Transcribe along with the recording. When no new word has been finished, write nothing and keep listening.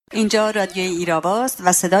اینجا رادیوی ایراواست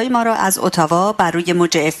و صدای ما را از اتاوا بر روی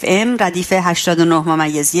موج FM ردیف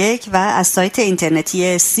 89.1 و از سایت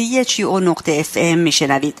اینترنتی CHUO.FM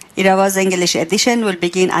میشنوید. Irava's English edition will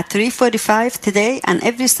begin at 3:45 today and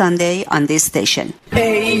every Sunday on this station. ای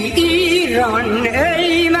ایران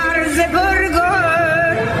ای مرز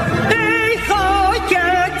پرگوهر، ای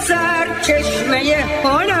خاکت سرچشمه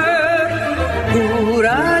هنر، دور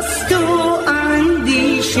از تو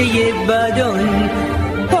اندیشه بدان،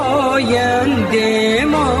 پاینده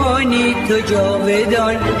مانی تو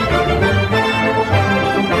جاودان.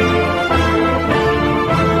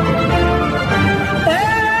 ای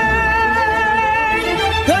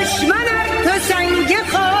دشمن تو سنگ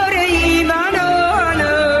خار ایمانم،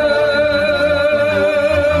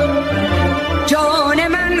 جان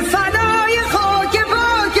من فدای خاک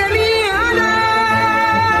پاک میهنم.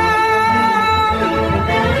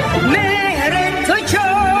 مهر تو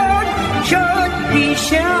چون شد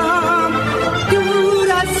پیشم،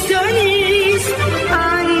 دور از تو نیست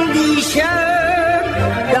اندیشم.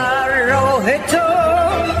 در راه تو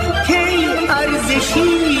کی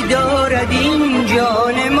ارزشی دارد این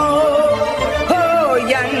جان ما،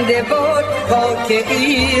 پاینده باد خاک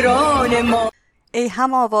ایران ما. ای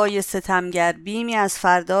هم آوای ستمگر بیمی از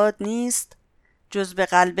فرداد نیست، جز به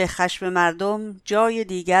قلب خشم مردم جای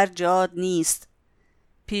دیگر جاد نیست.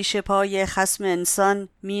 پیش پای خصم انسان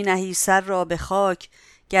می نهی سر را به خاک،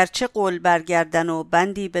 گرچه قول برگردن و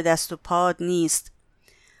بندی به دست و پاد نیست.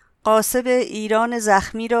 قاصد ایران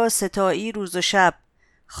زخمی را ستایی روز و شب،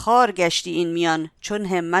 خار گشتی این میان چون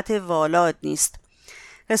همت والاد نیست.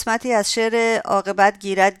 قسمتی از شعر عاقبت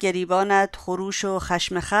گیرد گریبانت خروش و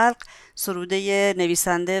خشم خلق، سروده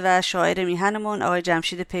نویسنده و شاعر میهنمون آقای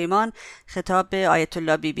جمشید پیمان، خطاب به آیت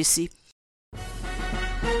الله BBC.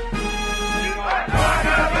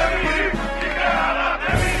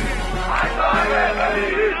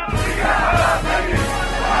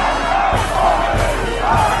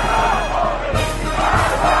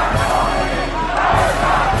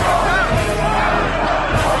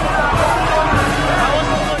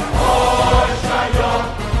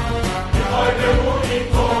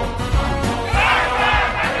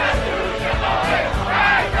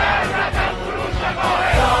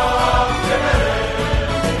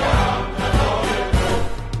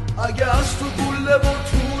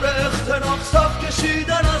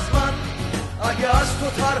 اگه از تو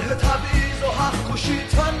طرح تبعیض و حق کشی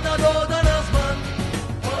تن ندادن از من،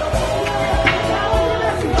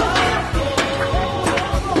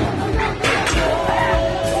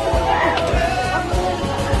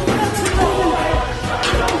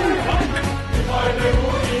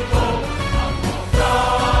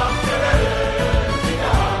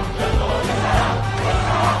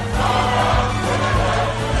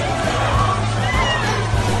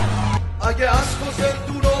 اگه از تو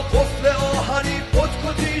زندون و قفل آهنی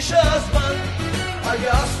پتکتیشه از من، اگه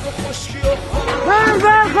از تو خشکی و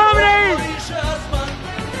خامنه‌ایشه از من،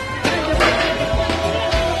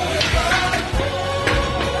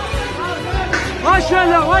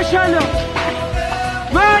 ماشاءالله ماشاءالله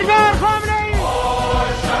مرد خامنه‌ای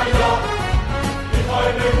ماشاءالله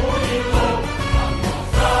میخوای بگونی تو اما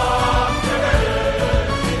سخت بره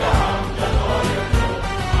میدهم جزای تو،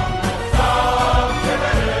 اما سخت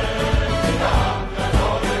بره میدهم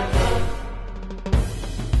جزای تو.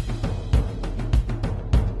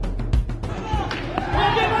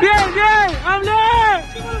 بیای حمله!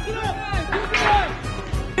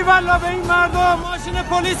 ای والله به این مردم ماشین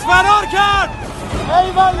پلیس فرار کرد.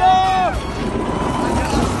 ای والله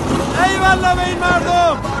ای والله به این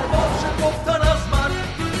مردم. برباشه گفتن از من،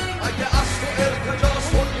 اگه از تو ارتجا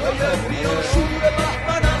سلطه بیا شور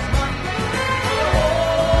بهمن از من.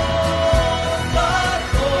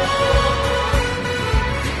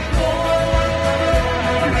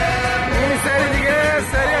 این سری دیگه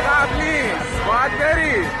سری قبلی باید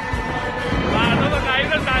بری. مردم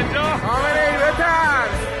غریب سنجا خامنه ای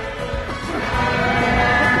بترس.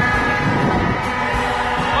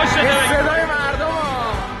 صدای مردم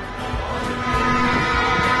ها.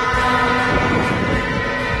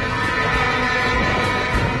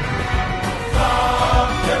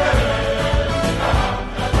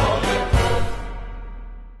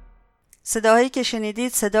 صداهایی که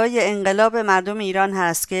شنیدید صدای انقلاب مردم ایران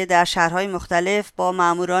هست که در شهرهای مختلف با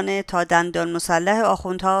ماموران تا دندان مسلح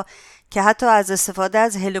آخوندها که حتی از استفاده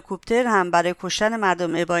از هلیکوپتر هم برای کشتن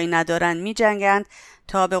مردم ابایی ندارند می جنگند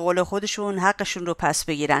تا به قول خودشون حقشون رو پس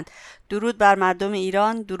بگیرن. درود بر مردم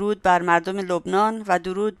ایران، درود بر مردم لبنان و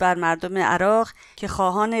درود بر مردم عراق که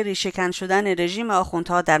خواهان ریشه‌کن شدن رژیم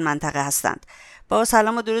آخوندها در منطقه هستند. با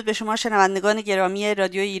سلام و درود به شما شنوندگان گرامی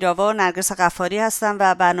رادیو ایراوا، نرگس غفاری هستم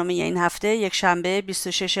و برنامه این هفته یک شنبه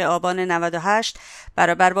 26 آبان 98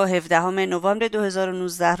 برابر با 17 نوامبر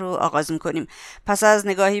 2019 رو آغاز می‌کنیم. پس از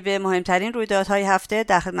نگاهی به مهمترین رویدادهای هفته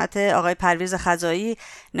در خدمت آقای پرویز خزایی،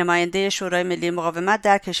 نماینده شورای ملی مقاومت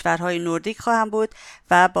در کشورهای نوردیک خواهم بود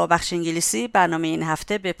و با بخش انگلیسی برنامه این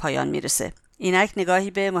هفته به پایان میرسه. اینک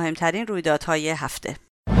نگاهی به مهمترین رویدادهای هفته.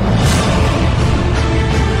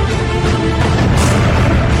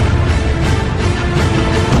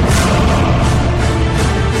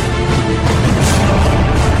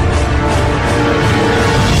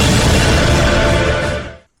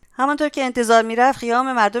 همانطور که انتظار می‌رفت،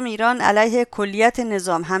 قیام مردم ایران علیه کلیت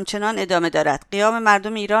نظام همچنان ادامه دارد. قیام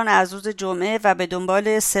مردم ایران از روز جمعه و به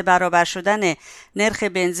دنبال 3 برابر شدن نرخ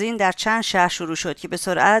بنزین در چند شهر شروع شد که به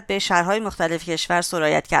سرعت به شهرهای مختلف کشور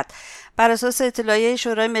سرایت کرد. بر اساس اطلاعیه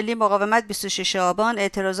شورای ملی مقاومت 26 آبان،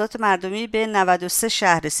 اعتراضات مردمی به 93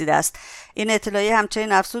 شهر رسیده است. این اطلاعیه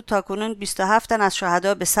همچنین افزود تاکنون 27 تن از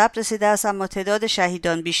شهدا به ثبت رسیده است، اما تعداد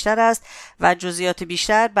شهیدان بیشتر است و جزئیات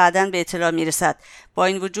بیشتر بعداً به اطلاع میرسد. با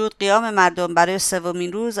این وجود قیام مردم برای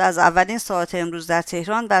سومین روز از اولین ساعات امروز در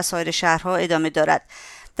تهران و سایر شهرها ادامه دارد.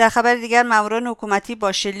 در خبر دیگر، ماموران حکومتی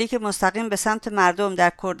با شلیک مستقیم به سمت مردم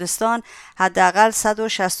در کردستان حداقل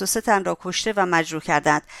 163 تن را کشته و مجروح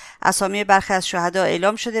کردند. اسامی برخی از شهدا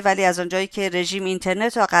اعلام شده، ولی از آنجایی که رژیم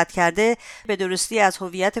اینترنت را قطع کرده، به درستی از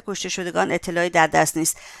هویت کشته شدگان اطلاعی در دست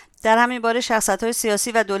نیست. در همین باره شخصیت‌های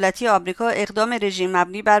سیاسی و دولتی آمریکا اقدام رژیم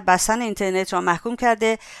مبنی بر بستن اینترنت را محکوم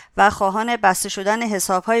کرده و خواهان بسته شدن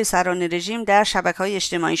حساب‌های سران رژیم در شبکه‌های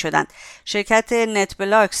اجتماعی شدند. شرکت نت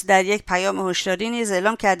بلاکس در یک پیام هشداری نیز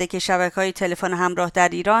اعلام کرده که شبکه‌های تلفن همراه در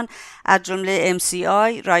ایران از جمله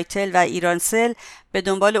MCI، رایتل و ایرانسل به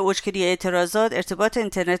دنبال اوجگیری اعتراضات ارتباط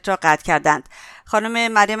اینترنت را قطع کردند.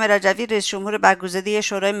 خانم مریم رجوی، رئیس جمهور برگزیده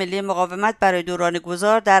شورای ملی مقاومت برای دوران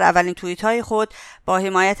گذار، در اولین توییت‌های خود با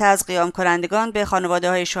حمایت از قیام کنندگان به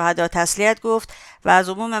خانواده‌های شهدا تسلیت گفت و از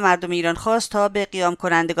عموم مردم ایران خواست تا به قیام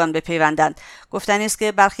کنندگان بپیوندند. گفتنی است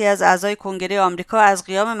که برخی از اعضای کنگره آمریکا از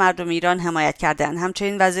قیام مردم ایران حمایت کردند.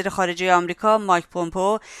 همچنین وزیر خارجه آمریکا مایک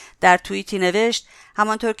پومپئو در توییتی نوشت: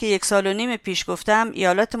 همانطور که 1.5 سال پیش گفتم،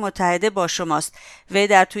 ایالات متحده با شماست. وی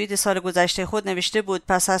در توییت سال گذشته خود نوشته بود: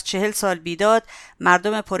 پس از 40 سال بیداد،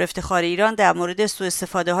 مردم پر افتخار ایران در مورد سوء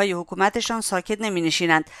استفاده های حکومتشان ساکت نمی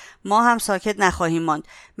نشینند. ما هم ساکت نخواهیم ماند.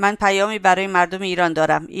 من پیامی برای مردم ایران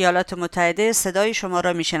دارم. ایالات متحده صدای شما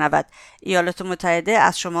را می شنود. ایالات متحده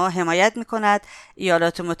از شما حمایت می کند.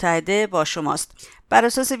 ایالات متحده با شماست. بر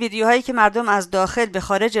اساس ویدیوهایی که مردم از داخل به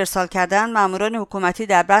خارج ارسال کردند، ماموران حکومتی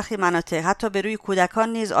در برخی مناطق حتی به روی کودکان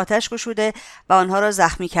نیز آتش گشوده و آنها را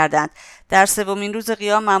زخمی کردند. در سومین روز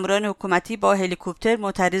قیام، ماموران حکومتی با هلیکوپتر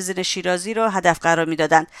معترضین شیرازی را هدف قرار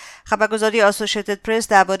می‌دادند. خبرگزاری آسوشیتد پرس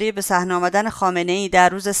درباره به صحنه آمدن خامنه‌ای در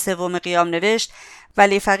روز سوم قیام نوشت: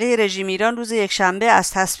 ولی فقیه رژیم ایران روز یکشنبه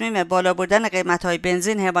از تصمیم بالا بردن قیمت‌های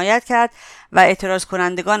بنزین حمایت کرد و اعتراض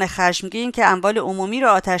کنندگان خشمگین که اموال عمومی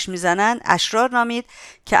را آتش می‌زنند اشرار نامید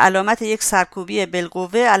که علامت یک سرکوبی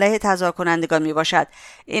بالقوه علیه تظاهر کنندگان میباشد.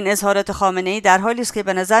 این اظهارات خامنه‌ای در حالی است که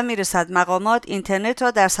به نظر می‌رسد مقامات اینترنت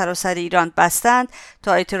را در سراسر ایران بستند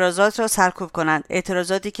تا اعتراضات را سرکوب کنند،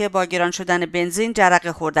 اعتراضاتی که با گران شدن بنزین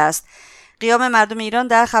جرقه خورده است. قیام مردم ایران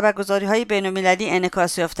در خبرگزاری‌های بین‌المللی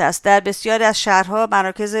انعکاس یافته است. در بسیاری از شهرها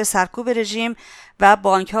مراکز سرکوب رژیم و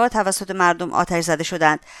بانک‌ها توسط مردم آتش زده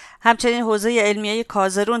شدند. همچنین حوزه علمیه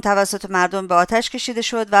کازرون توسط مردم به آتش کشیده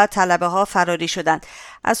شد و طلبه‌ها فراری شدند.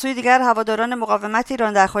 از سوی دیگر، هواداران مقاومت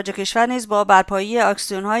ایران در خارج کشور نیز با برپایی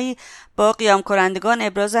آکسیون‌هایی با قیام کنندگان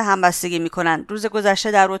ابراز همبستگی می‌کنند. روز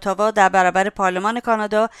گذشته در اتاوا در برابر پارلمان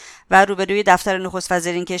کانادا و روبروی دفتر نخست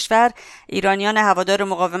وزیر این کشور، ایرانیان هوادار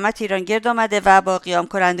مقاومت ایران گرد آمده و با قیام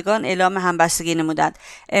کنندگان اعلام همبستگی نمودند.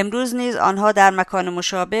 امروز نیز آنها در مکان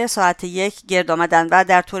مشابه ساعت 1 گرد آمدند و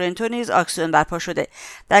در تورنتو نیز آکسیون برپا شده.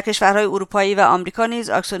 در کشورهای اروپایی و آمریکا نیز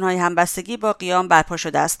آکسیون‌های همبستگی با قیام برپا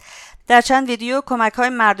شده است. در چند ویدیو کمک‌های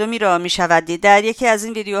مردمی را می‌شود دید. در یکی از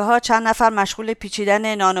این ویدیوها چند نفر مشغول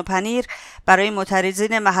پیچیدن نان و پنیر برای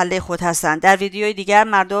معترضین محله خود هستند. در ویدیوی دیگر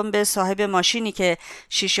مردم به صاحب ماشینی که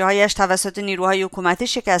شیشه‌هایش توسط نیروهای حکومتی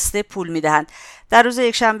شکسته پول می‌دهند. در روز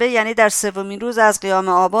یکشنبه، یعنی در سومین روز از قیام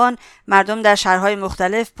آبان، مردم در شهرهای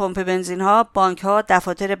مختلف پمپ بنزین‌ها، بانک‌ها،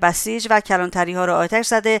 دفاتر بسیج و کلانتری‌های ها را آتش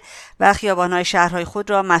زده و خیابان‌های شهرهای خود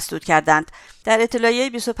را مسدود کردند. در اطلاعیه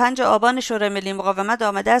 25 آبان شورای ملی مقاومت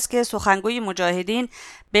آمده است که سخنگوی مجاهدین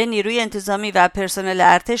به نیروی انتظامی و پرسنل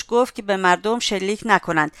ارتش گفت که به مردم شلیک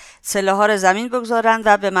نکنند، سلاح‌ها را زمین بگذارند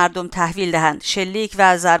و به مردم تحویل دهند. شلیک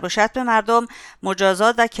و ضرب و شتم به مردم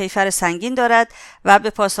مجازات و کیفر سنگین دارد و به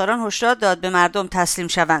پاسداران هشدار داد به مردم تسلیم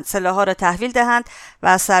شوند، سلاح‌ها را تحویل دهند و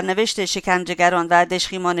از سرنوشت شکنجهگران و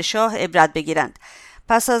دژخیمان شاه عبرت بگیرند.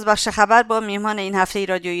 پس از بخش خبر با میهمان این هفته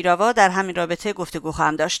رادیو ایراوا در همین رابطه گفتگو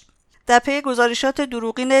خواهم داشت. در پی گزارشات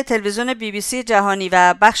دروغین تلویزیون BBC جهانی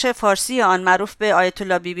و بخش فارسی آن معروف به آیت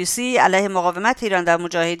الله BBC علیه مقاومت ایران و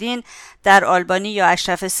مجاهدین در آلبانی یا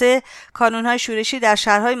اشرف 3، کانون‌های شورشی در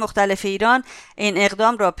شهرهای مختلف ایران این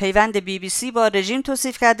اقدام را پیوند BBC با رژیم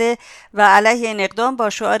توصیف کرده و علیه این اقدام با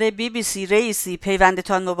شعار BBC رئیسی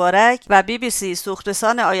پیوندتان مبارک و BBC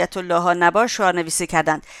سوختسان آیت الله ها نبا شعارنویسی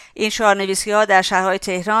کردند. این شعارنویسی‌ها در شهرهای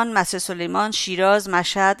تهران، مسجد سلیمان، شیراز،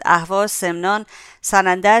 مشهد، اهواز، سمنان،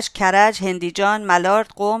 سنندج، کرج، هندیجان، ملارد،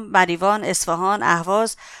 قم، مریوان، اصفهان،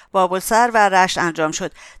 اهواز، بابلسر و رشت انجام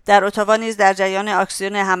شد. در اتاوا نیز در جریان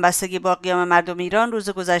اکسیون همبستگی با قیام مردم ایران روز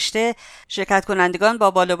گذشته شرکت کنندگان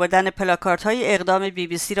با بالا بردن پلاکاردهای اقدام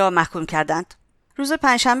BBC را محکوم کردند. روز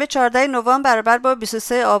پنجشنبه 14 نوامبر برابر با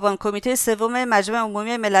 23 آبان کمیته سوم مجمع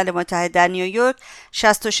عمومی ملل متحد در نیویورک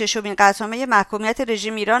 66مین قطعنامه محکومیت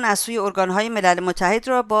رژیم ایران از سوی ارگان‌های ملل متحد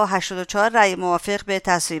را با 84 رأی موافق به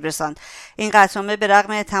تصویب رساند. این قطعنامه به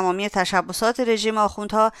رغم تمامی تشبثات رژیم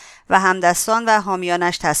آخوندها و همدستان و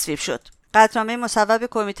حامیانش تصویب شد. قطعنامه مصوب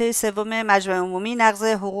کمیته سوم مجمع عمومی نقض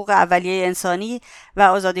حقوق اولیه انسانی و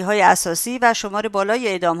آزادی‌های اساسی و شمار بالای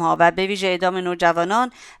اعدام‌ها و به ویژه اعدام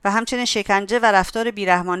نوجوانان و همچنین شکنجه و رفتار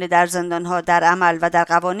بیرحمانه در زندان‌ها در عمل و در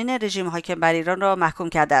قوانین رژیم حاکم بر ایران را محکوم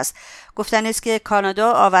کرده است. گفتنی است که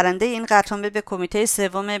کانادا آورنده این قطعنامه به کمیته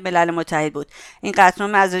سوم ملل متحد بود. این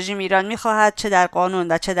قطعنامه از رژیم ایران می‌خواهد چه در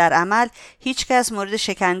قانون و چه در عمل هیچ کس مورد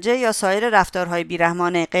شکنجه یا سایر رفتارهای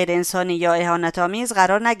بیرحمانه، غیر انسانی یا اهانت‌آمیز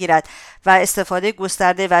قرار نگیرد و استفاده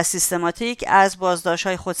گسترده و سیستماتیک از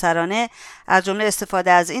بازداشت‌های خودسرانه از جمله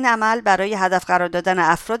استفاده از این عمل برای هدف قرار دادن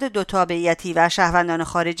افراد دو تابعیتی و شهروندان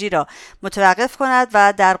خارجی را متوقف کند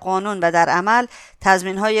و در قانون و در عمل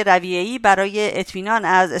تضمین‌های رویه‌ای برای اطمینان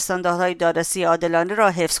از استانداردهای دادرسی عادلانه را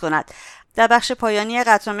حفظ کند. در بخش پایانی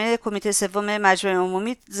قطعنامه کمیته سوم مجمع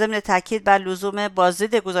عمومی ضمن تاکید بر لزوم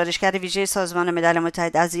بازدید گزارشگر ویژه سازمان ملل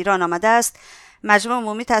متحد از ایران آمده است مجمع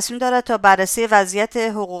عمومی تصمیم دارد تا بررسی وضعیت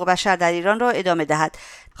حقوق بشر در ایران را ادامه دهد.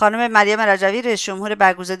 خانم مریم رجوی رئیس جمهور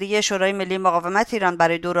برگزیده شورای ملی مقاومت ایران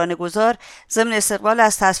برای دوران گذار ضمن استقبال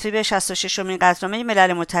از تصویب 66مین قطعنامه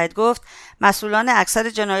ملل متحد گفت مسئولان اکثر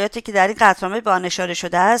جنایاتی که در این قطعنامه به آن اشاره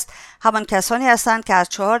شده است همان کسانی هستند که از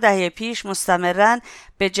 4 دهه پیش مستمراً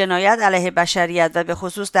به جنایت علیه بشریت و به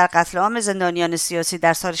خصوص در قتل عام زندانیان سیاسی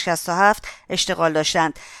در سال 67 اشتغال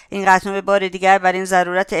داشتند. این قطعنامه بار دیگر بر این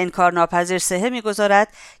ضرورت انکارناپذیر صحه می‌گذارد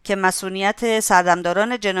که مسئولیت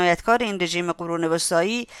سردمداران جنایتکار این رژیم قرون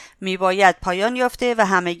وسطایی میباید پایان یافته و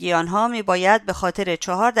همگی آنها میباید به خاطر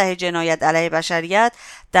 4 دهه جنایت علیه بشریت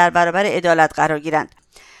در برابر عدالت قرار گیرند.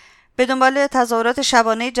 به دنبال تظاهرات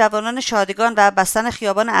شبانه جوانان شادگان و بستن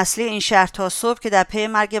خیابان اصلی این شهر تا صبح که در پی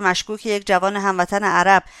مرگ مشکوک یک جوان هموطن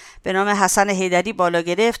عرب به نام حسن حیدری بالا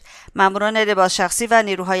گرفت، ماموران لباس شخصی و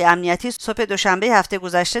نیروهای امنیتی صبح دوشنبه هفته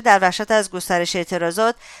گذشته در وحشت از گسترش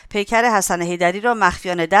اعتراضات پیکر حسن حیدری را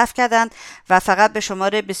مخفیانه دفن کردند و فقط به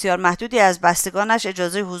شمار بسیار محدودی از بستگانش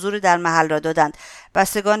اجازه حضور در محل را دادند.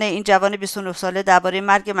 بستگان این جوان 29 ساله درباره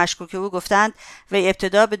مرگ مشکوک او گفتند وی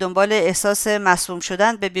ابتدا به دنبال احساس مسموم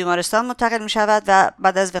شدن به بیمارستان منتقل می شود و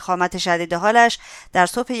بعد از وخامت شدید حالش در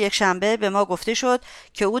صبح یک شنبه به ما گفته شد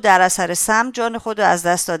که او در اثر سم جان خود را از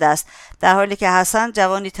دست داده است، در حالی که حسن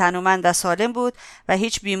جوانی تنومند و سالم بود و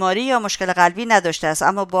هیچ بیماری یا مشکل قلبی نداشته است،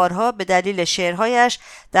 اما بارها به دلیل شعرهایش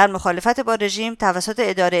در مخالفت با رژیم توسط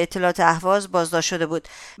اداره اطلاعات اهواز بازداشت شده بود.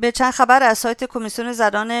 به چند خبر از سایت کمیسیون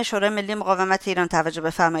زنان شورای ملی مقاومت ایران توجه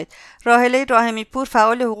بفرمایید. راحله راهمی پور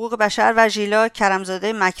فعال حقوق بشر و ژیلا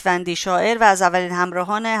کرمزاده مکوندی شاعر و از اولین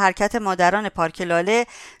همراهان حرکت مادران پارک لاله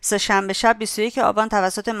سه‌شنبه شب 21 آبان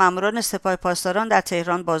توسط ماموران سپاه پاسداران در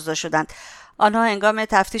تهران بازداشت شدند. آنها هنگام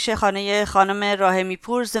تفتیش خانه خانم راهمی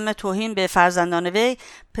پور ضمن توهین به فرزندان وی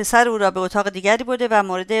پسر او را به اتاق دیگری برده و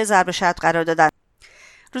مورد ضرب و شتم قرار دادند.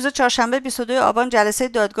 روز چهارشنبه 22 آبان جلسه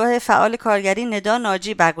دادگاه فعال کارگری ندا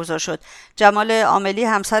ناجی برگزار شد. جمال عاملی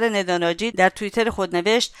همسر ندا ناجی در توییتر خود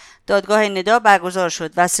نوشت دادگاه ندا برگزار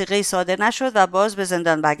شد، وثیقه‌ای صادر نشد و باز به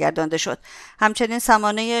زندان برگردانده شد. همچنین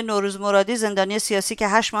سمانه نوروز مرادی زندانی سیاسی که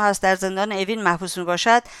 8 ماه است در زندان اوین محبوس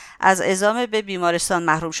میباشد از اعزام به بیمارستان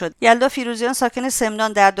محروم شد. یلدا فیروزیان ساکن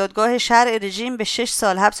سمنان در دادگاه شرع رژیم به 6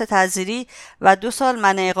 سال حبس تعزیری و 2 سال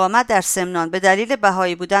منع اقامت در سمنان به دلیل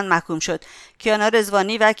بهایی بودن محکوم شد. کیانا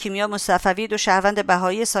رضوانی و کیمیا مصطفی، 2 شهروند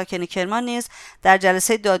بهایی ساکن کرمان نیز در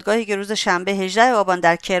جلسه دادگاهی که روز شنبه 18 آبان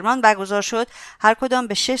در کرمان برگزار شد هر کدام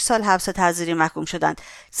به 6 سال حبس تعزیری محکوم شدند.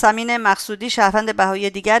 سمین مقصودی، شهروند بهایی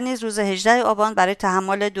دیگر، نیز روز 18 آبان برای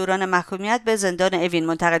تحمل دوران محکومیت به زندان اوین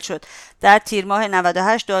منتقل شد. در تیر ماه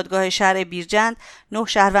 98 دادگاه شرع بیرجند 9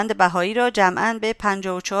 شهروند بهایی را جمعاً به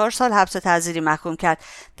 54 سال حبس تعزیری محکوم کرد.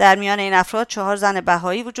 در میان این افراد 4 زن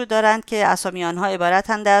بهایی وجود دارند که اسامی آنها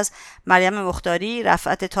عبارتند از مریم مختاری،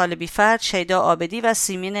 رفعت طالبی فرد، شیدا عابدی و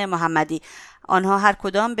سیمین محمدی. آنها هر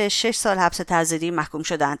کدام به 6 سال حبس تعزیری محکوم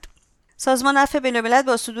شدند. سازمان عفو بین‌الملل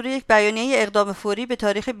با صدور یک بیانیه اقدام فوری به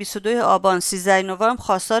تاریخ 22 آبان 13 نوامبر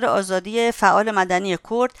خواستار آزادی فعال مدنی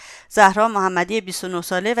کرد زهرا محمدی 29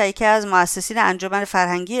 ساله و یکی از مؤسسین انجمن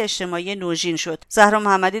فرهنگی اجتماعی نوژین شد. زهرا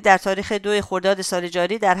محمدی در تاریخ 2 خرداد سال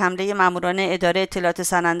جاری در حمله ماموران اداره اطلاعات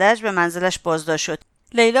سنندج به منزلش بازداشت شد.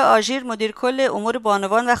 لیلا آژیر، مدیر کل امور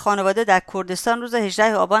بانوان و خانواده در کردستان، روز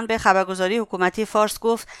 18 آبان به خبرگزاری حکومتی فارس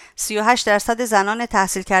گفت 38% زنان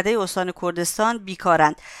تحصیل کرده استان کردستان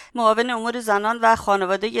بیکارند. معاون امور زنان و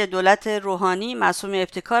خانواده دولت روحانی معصوم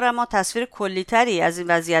ابتکار اما تصویر کلی‌تری از این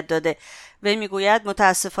وضعیت داده. وی میگوید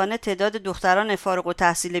متاسفانه تعداد دختران فارغ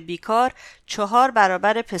التحصیل بیکار 4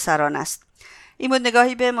 برابر پسران است. این بود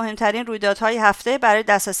نگاهی به مهمترین رویدادهای هفته. برای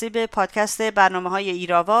دسترسی به پادکست برنامه‌های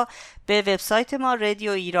ایراوا به وبسایت ما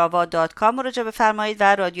radioirava.com مراجعه بفرمایید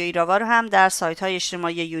و رادیو ایراوا رو هم در سایت‌های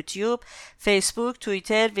اجتماعی یوتیوب، فیسبوک،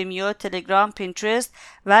 توییتر، ویمیو، تلگرام، پینترست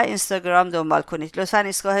و اینستاگرام دنبال کنید. لطفاً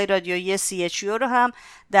ایستگاه رادیویی CHU رو هم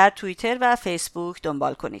در توییتر و فیسبوک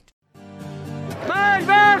دنبال کنید. مرگ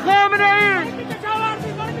بر خامنه‌ای!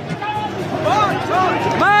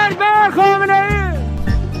 مرگ بر خامنه‌ای!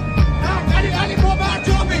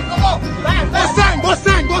 بسنگ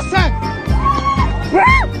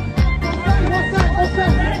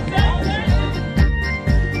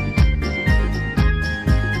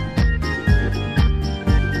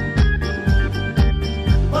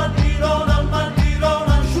من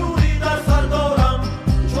ایرانم شوری در سر دارم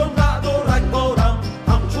چون رعد و رگبارم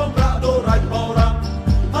همچون رعد و رگبارم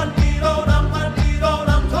من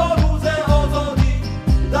ایرانم تا روز آزادی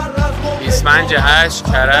در رزم و اسفنج 8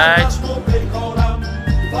 کرج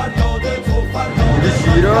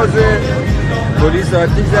شیراز پلیس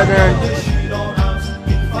آتیش زدن شیران است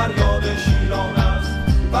این فریاد شیران است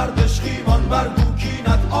بردش خیمان بر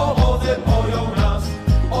دوکینت آغاز پایان است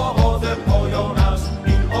آغاز پایان است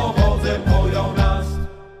این آغاز پایان است.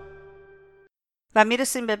 و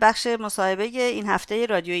میرسیم به بخش مصاحبه این هفته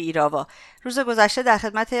رادیو ایراوا. روز گذشته در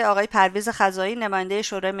خدمت آقای پرویز خزایی، نماینده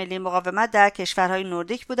شورای ملی مقاومت در کشورهای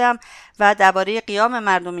نوردیک بودم و درباره قیام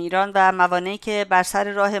مردم ایران و موانعی که بر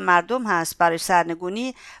سر راه مردم هست برای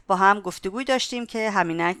سرنگونی با هم گفتگوی داشتیم که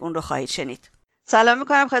همینک اون رو خواهید شنید. سلام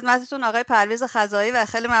میکنم خدمتتون آقای پرویز خزایی و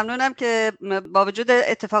خیلی ممنونم که با وجود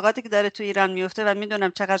اتفاقاتی که داره تو ایران میفته و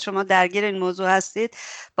میدونم چقدر شما درگیر این موضوع هستید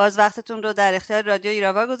باز وقتتون رو در اختیار رادیو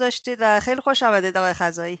ایراوا گذاشتید و خیلی خوش آمدید آقای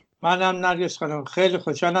خزایی. منم نرگس خانم خیلی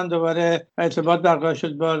خوشحالم دوباره ارتباط برقرار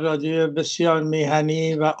شد با رادیو بسیار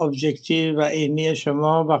میهنی و ابجکتیو و عینی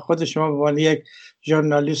شما و خود شما به عنوان یک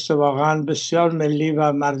ژورنالیست واقعا بسیار ملی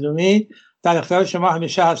و مردمی. در اختیار شما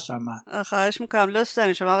همیشه هستم. من خواهش میکنم، لطف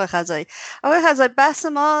دارین شما آقای خزایی. آقای خزایی، بحث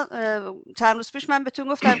ما چند روز پیش من بهتون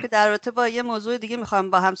گفتم که در رابطه با یه موضوع دیگه میخوام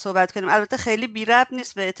با هم صحبت کنیم. البته خیلی بی ربط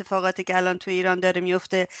نیست به اتفاقاتی که الان تو ایران داره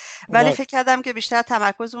میفته، ولی فکر کردم که بیشتر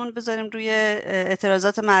تمرکزمون بذاریم روی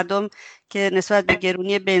اعتراضات مردم که نسبت به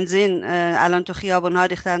گرونی بنزین الان تو خیابون‌ها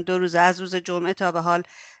ریختن. 2 روز از روز جمعه تا به حال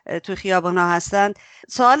تو خیابان‌ها هستند.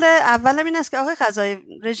 سوال اولم این است که آقای خزایی،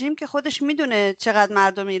 رژیم که خودش میدونه چقدر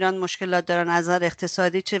مردم ایران مشکلات دارن از نظر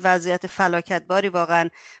اقتصادی، چه وضعیت فلاکتباری واقعا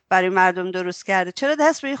برای مردم درست کرده، چرا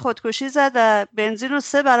دست به این خودکشی زد و بنزین رو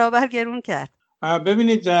 3 برابر گرون کرد؟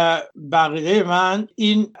 ببینید، بقیده من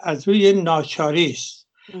این از روی ناچاری است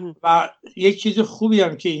و یک چیز خوبی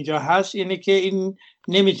هم که اینجا هست اینه که این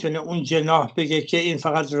نمیتونه اون جناح بگه که این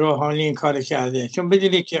فقط روحانی این کار کرده، چون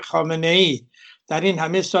بدونید که خامنه‌ای در این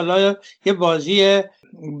همه سالا یه بازی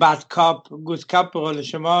بد کاپ گود کاپ به قول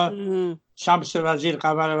شما شمس وزیر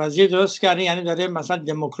قمر وزیر درست کرده، یعنی داره مثلا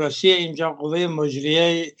دموکراسی اینجا قوه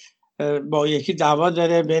مجریه با یکی دعوا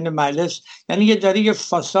داره بین مجلس، یعنی داره یه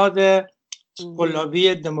فساد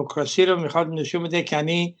قلابی دموکراسی رو میخواد نشون بده،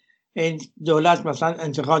 کنی این دولت مثلا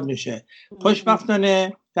انتقاد میشه.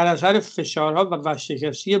 خوشبختانه در اثر فشارها و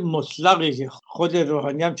ورشکستگی مطلقی که خود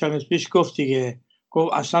روحانی هم چند روز پیش گفت دیگه،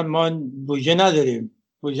 گفت اصلا ما بودجه نداریم،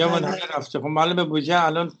 بودجه ما رفته. خب معلومه بودجه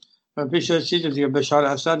الان پیش از چیز دیگه، بشار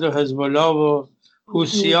اسد و حزب الله و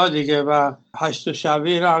حوثی‌ها دیگه و هشت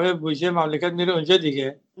شعبی اینا همه بودجه مملکت میره اونجا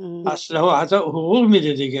دیگه. اسلحه حتی حقوق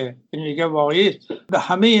میده دیگه، این دیگه واقعی به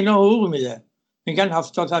همه اینا حقوق میده. میگن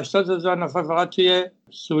 70-80 هزار نفر فقط توی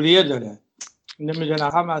سوریه داره، نمیدونم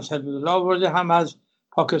هم از حزب الله آورده هم از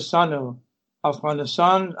پاکستان و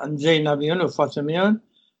افغانستان، زینبیان و فاطمیان،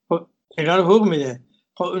 خب اینا رو حقوق میده.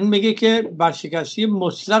 خب اون میگه که ورشکستگی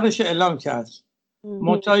مطلقش اعلام کرد.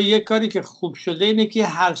 منتها یک کاری که خوب شده اینه که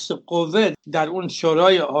هر سه قوه در اون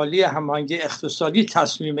شورای عالی هماهنگی اقتصادی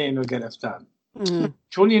تصمیم اینو گرفتن.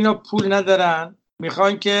 چون اینا پول ندارن،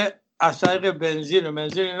 میخوان که از طریق بنزین و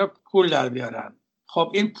منزین اینا پول در بیارن.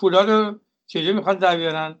 خب این پولا رو چجوری میخوان در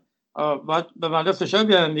بیارن؟ باید به مردم فشار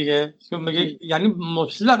بیارن دیگه، چون میگه یعنی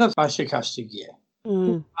مطلق ورشکستگیه.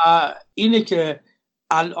 اینه که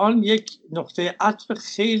الان یک نقطه عطف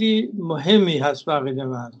خیلی مهمی هست بقیده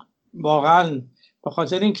من واقعا، به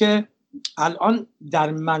خاطر اینکه الان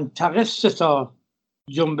در منطقه 3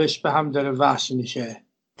 جنبش به هم داره وصل میشه.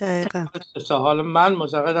 دقیقا. حالا من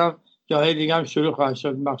معتقدم جاهای دیگه هم شروع خواهد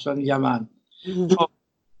شد، مخصوصا یمن.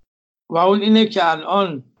 و اون اینه که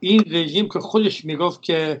الان این رژیم که خودش میگفت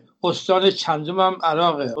که استان چندم هم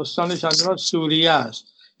عراقه، استان چندم هم سوریه است،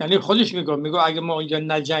 یعنی خودش میگه اگه ما اونجا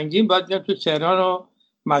نجنگیم باید بیام تو تهران و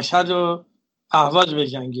مشهد و اهواز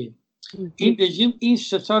بجنگیم. این رژیم این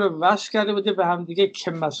 3 رو وصل کرده بوده به هم دیگه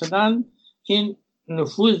که مثلا این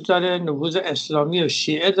نفوذ داره، نفوذ اسلامی و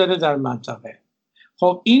شیعه داره در منطقه.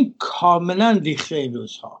 خب این کاملا ریخته این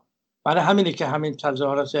روزها. برای همینه که همین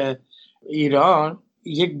تظاهرات ایران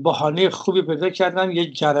یک بهانه خوبی پیدا کردن،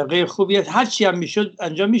 یک جرقه خوبی، هر چی هم میشد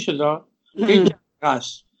انجام میشد. این جرقه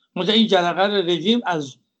است. مثلا این جرقه رژیم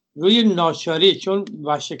از روی ناچاری، چون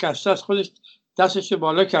ورشکسته از خودش دستش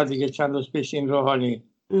بالا کرد دیگه چند روز پیش این روحانی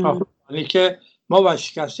که ما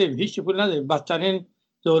ورشکستیم، هیچ پول نداریم، بدترین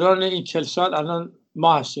دوران این 40 سال الان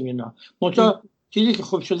ما هستیم. اینا منتها چیزی که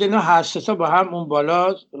خوب شده، اینا هر 3 با هم اون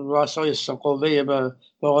بالا رؤسای قوه به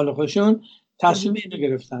قول خودشون تصمیم اینو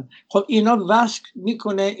گرفتن. خب اینا وصل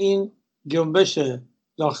میکنه این جنبش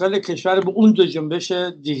داخل کشور به اون 2 جنبش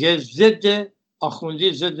دیگه، ضد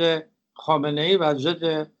آخوندی، ضد خامنه‌ای و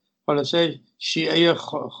ضد خلاصه شیعه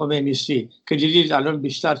خمینیستی که دیدید الان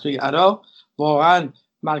بیشتر توی عراق واقعا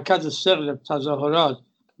مرکز ثقل تظاهرات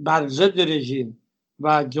بر ضد رژیم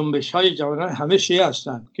و جنبش‌های جوانان همه شیعه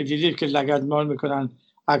هستن که دیدید که لگدمال میکنن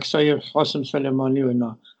عکسای قاسم سلیمانی و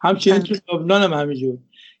اینا. همچنین تو لبنان هم همینجور.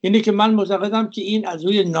 اینه که من معتقدم که این از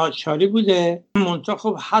روی ناچاری بوده، منتها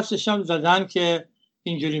خب حسش هم زدن که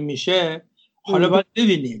اینجوری میشه. حالا باید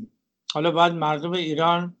ببینیم، حالا باید مردم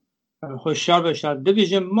ایران هوشیار بشن،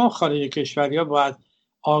 ببینیم ما خارج کشوریا باید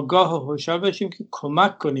آگاه و هوشیار بشیم که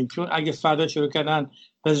کمک کنیم، چون اگه فردا شروع کردن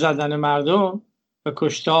به زدن مردم، به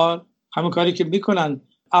کشتار، همون کاری که میکنن.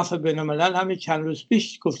 عفو بین‌الملل همین چند روز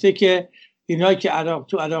پیش گفته که اینایی که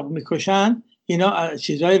تو عراق میکشن اینا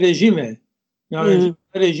چیزای رژیمه، یا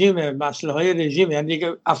رژیمه، مسئله های رژیم، یعنی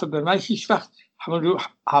دیگه عفو بین‌الملل هیچ وقت همون رو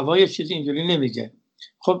هوای چیزی اینجوری نمیگه.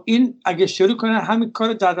 خب این اگه شروع کنن همین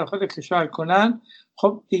کار در داخل کشور کنن،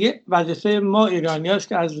 خب دیگه وظیفه ما ایرانیاست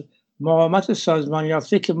که از مقاومت سازمان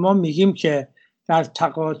یافته که ما میگیم که در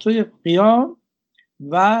تقاطع قیام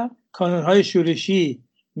و کانونهای شورشی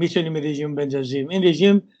میتونیم رژیم بندازیم. این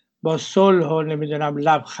رژیم با صلح و نمیدونم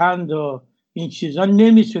لبخند و این چیزا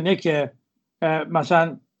نمیتونه که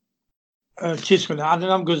مثلا چیز کنه.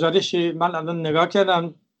 الانم گزارش من الان نگاه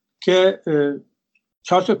کردم که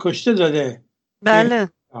 4 کشته داده. بله.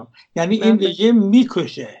 یعنی این رژیم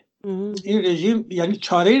میکشه. این رژیم یعنی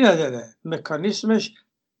چاره‌ای نداره. مکانیسمش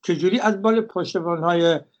چجوری از بال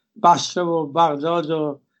پشتبان‌های بصره و بغداد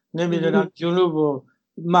و نمیدونم جنوب و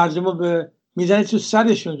مردم رو به میزنه تو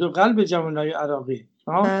سرشون، تو قلب جوانای عراقی.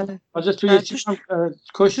 بله.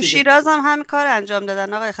 تو شیراز هم همین کار انجام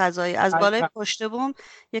دادن آقای خزایی. از بالای پشت بوم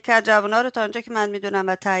یکی از جوانا رو تا اونجا که من میدونم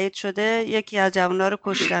و تایید شده یکی از جوانا رو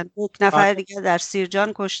کشتن، یک نفر دیگه در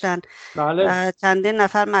سیرجان کشتن. بله. چندین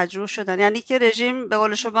نفر مجروح شدن. یعنی که رژیم به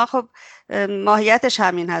قول شما خب ماهیتش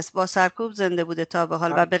همین هست، با سرکوب زنده بوده تا به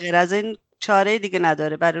حال و به غیر از این چاره دیگه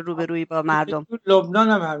نداره برای روبرویی با مردم. لبنان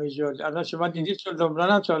هم همینجور. الان شما دیدید که لبنان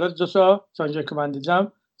هم تا 2 تا اونجا که من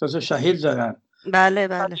دیدم 2 شهید دارن. بله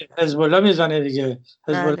بله. حزب الله میزنه دیگه،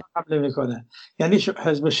 حزب الله حمله میکنه، یعنی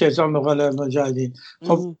حزب شیطان مقابل مجاهدین.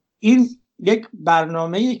 خب این یک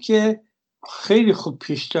برنامه‌ای که خیلی خوب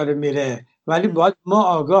پیش داره میره ولی باید ما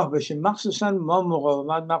آگاه بشیم، مخصوصا ما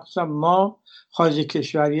مقاومت، مخصوصا ما خارج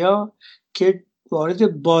کشوریا، که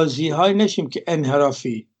وارد بازی های نشیم که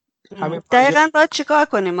انحرافی. دقیقاً باید چیکار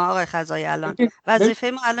کنیم آقای خزایی الان؟ ببین-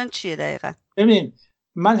 وظیفه ما الان چیه دقیقاً؟ ببین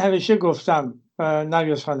من همیشه گفتم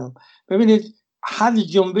نرگس خانم، ببینید هر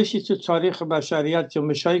جنبشی تو تاریخ بشریت،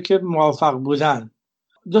 جنبش‌هایی که موفق بودن،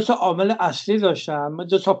 دو تا عامل اصلی داشتن،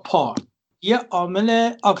 دو تا پا. یه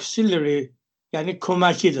عامل اکسیلری یعنی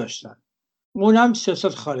کمکی داشتن، اونم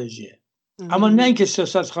سیاست خارجیه. اما نه اینکه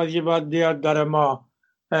سیاست خارجی باید بیاد در ما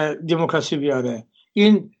دموکراسی بیاره.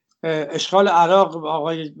 این اشغال عراق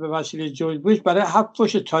آقای به وسیله جورج بوش برای 7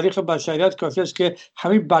 پشت تاریخ بشریت کافی است که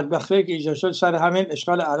همین بدبختی که ایجاد شد سر همین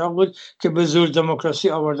اشغال عراق بود که به زور دموکراسی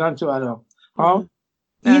آوردن تو عراق.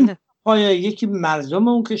 این پای یکی مردم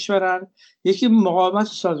اون کشورن، یکی مقاومت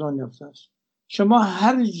سازمان یافته است. شما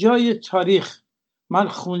هر جای تاریخ، من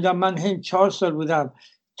خوندم، من هند 4 سال بودم،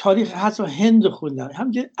 تاریخ حتی هند خوندم،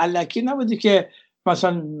 همینجوری الکی نبودی که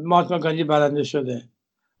مثلا مهاتما گاندی برنده شده.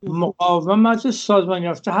 مقاومت سازمان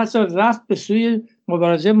یافته حتی رفت به سوی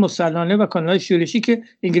مبارزه مسلحانه و کانال‌های شورشی که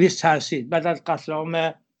انگلیس ترسید بعد از قتل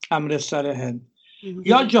عام امرتسر هند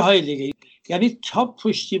یا جاهای دیگه. یعنی تا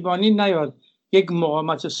پشتیبانی نیاد، یک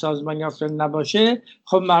مقاومت سازمان یافته نباشه،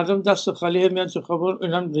 خب مردم دست خالی میان تو خیابون،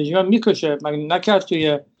 اونم رژیم میکشه. مگه نکرد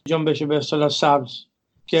توی جنبش به اصطلاح سبز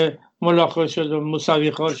که ملاخور شد و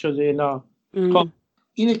موسوی خوار شد اینا؟ خب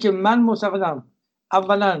اینه که من معتقدم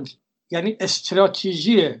اولا یعنی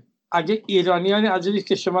استراتژی، اگه ایرانیان عزیزی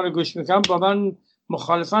که شما رو گوش میکنم با من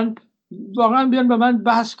مخالفن، واقعا بیان با من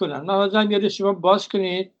بحث کنن، من حاضرم یاد شما باز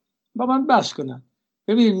کنید با من بحث کنن.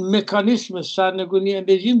 ببین مکانیسم سرنگونی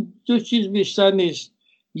رژیم 2 چیز بیشتر نیست،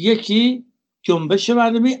 یکی جنبش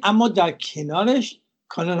مردمی اما در کنارش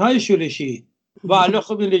کانون‌های شورشی. و الان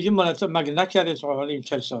خب این رژیم مرتب مگه نکرده تا حالا این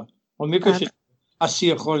 40 سال و میکشه از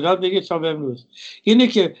 30 خرداد بگه تا به امروز. اینه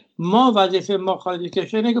که ما وظیفه ما خارج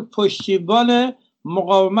کشور اینه که پشتیبان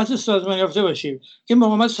مقاومت سازمان یافته باشیم. این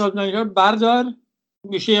مقاومت سازمان یافته بردار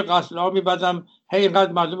میشه قتل عامی، بعدم هی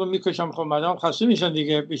اینقدر مردم رو میکشم، خب مردم خسته میشن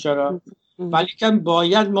دیگه بیچاره. ولی که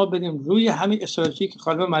باید ما بریم روی همین استراتژی که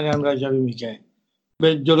خانم مریم رجبی میگه،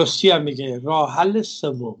 به درستی هم میگه، راه حل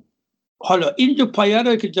سوم. حالا این دو پایه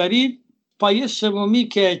رو که دارید، پایه سومی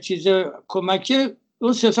که چیز کمکی،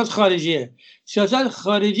 اون سیاست خارجیه. سیاست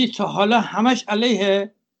خارجی تا حالا همش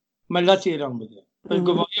علیه ملت ایران بوده، به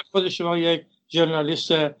گواهی خود شما یک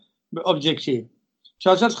ژورنالیست ابجکتیو.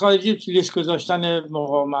 سیاست خارجی لیست گذاشتن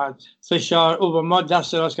مقاومت، فشار، اوباما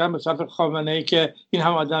دست راست کردن به طرف خامنه‌ای که این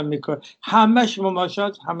هم آدم میکنه، همش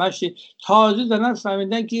مماشات، همش. تازه دارن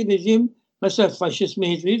فهمیدن که این رژیم مثل فاشیسم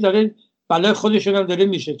هیتلری داره بلای خودشون هم داره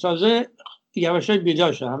میشه، تازه یواشای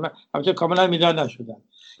بیدار شدن، البته کاملا بیدار نشدن.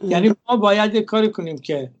 یعنی ما باید یک کاری کنیم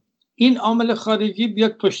که این عامل خارجی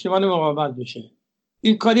بیاد پشتیبان مقاومت بشه.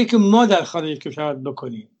 این کاری که ما در خارج کشور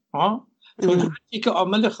بکنیم، چون حتی که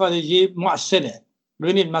عامل خارجی مؤثره.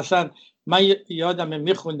 ببینید مثلا من یادم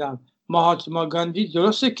میخوندم مهاتما گاندی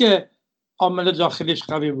درسته که عامل داخلیش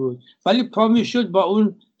قوی بود، ولی پا میشد با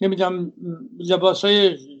اون نمیدونم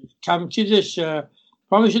لباسای کم چیزش،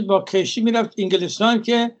 پا میشد با کشتی میرفت انگلستان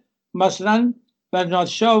که مثلا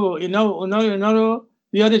برنادشاه و اینا رو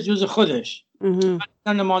بیاره جز خودش،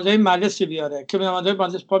 نمازهای مجلس بیاره که نمازهای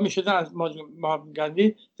مجلس پا میشدن از مهاتما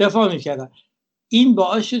گاندی دفاع میکردن. این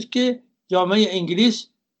باعث شد که جامعه انگلیس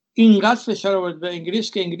اینقدر فشار آورد به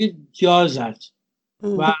انگلیس که انگلیس جا زد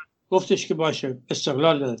و گفتش که باشه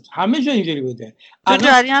استقلال داد. همه جا اینجوری بوده. تو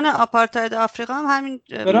جریان آپارتاید آفریقا هم همین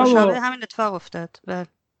مشابه همین اتفاق افتاد.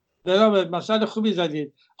 برای مسئله خوبی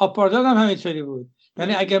زدید. آپارتاید هم همینطوری بود.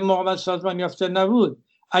 یعنی اگه مقاومت سازمان یافته نبود،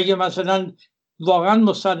 اگه مثلا واقعا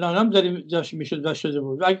مسلمانان داشت میشد و شده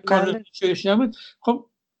بود، اگه کانون شورش نبود، خب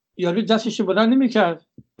یارو دستش بلند نمیکرد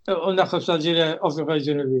اون نخست وزیر آفریقای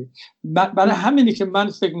جنوبی. برای همینی که من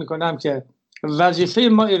فکر میکنم که وظیفه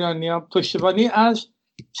ما ایرانیان پشتیبانی از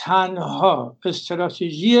تنها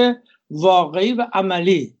استراتژی واقعی و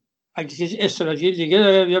عملی. اگه کسی استراتژی دیگه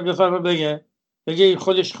داره یا بفرما بگه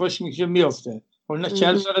خودش خوش میکشه میفته. اون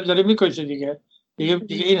 40 سال داره میکشه دیگه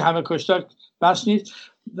این همه کشتار بس نیست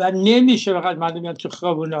و نمیشه فقط مردم میان تو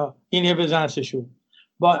خیابونا اینه بزنسشون.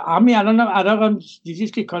 با همین الان هم عراق هم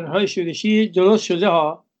دیدید که کانون‌های شورشی درست شده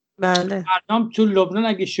ها. بله. مردم تو لبنان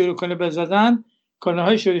اگه شروع کنه بزدن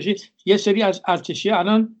کانون‌های شورشی، یه سری از ارتشی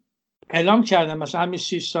الان اعلام کردن، مثلا همین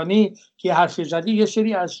سیستانی که حرفی زدی، یه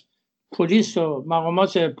سری از پلیس و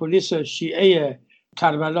مقامات پلیس شیعه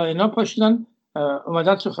کربلا اینا پاشدن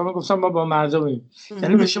اومدن تو خیابون گفتن ما با مردمیم.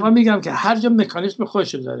 یعنی به شما میگم که هر جا مکانیزم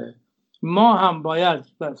خودش داره. ما هم باید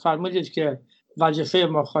فرمودید که وظیفه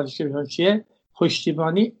ما خارج کشور چیه؟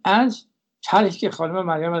 پشتیبانی از طرحی که خانم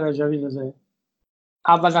مریم رجبی داده،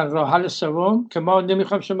 اولا راه حل سوم که ما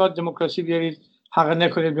نمیخوایم شما دموکراسی بیارید حق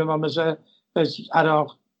نکنید به ما مثل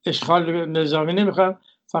عراق اشغال نظامی نمیخوایم،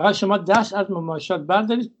 فقط شما دست از مماشات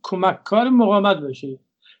بردارید، کمککار مقاومت باشید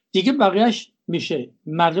دیگه، بقیهش میشه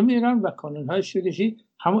مردم ایران و کانونهای شورشی،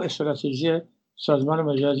 همون استراتژی سازمان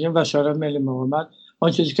مجاهدین و شورای ملی مقاومت،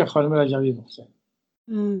 آن چیزی که خانم رجبی گفته.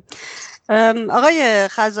 آقای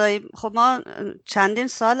خزایی، خب ما چندین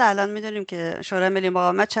سال الان میدونیم که شورای ملی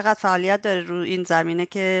مقاومت چقدر فعالیت داره رو این زمینه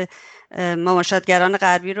که مماشاتگران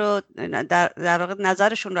غربی رو در واقع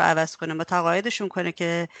نظرشون رو عوض کنه، متقاعدشون کنه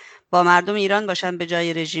که با مردم ایران باشن به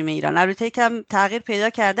جای رژیم ایران. البته یکم تغییر پیدا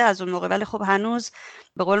کرده از اون موقع، ولی خب هنوز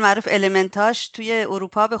به قول معروف المنتاش توی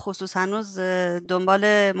اروپا به خصوص هنوز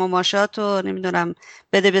دنبال مماشات و نمیدونم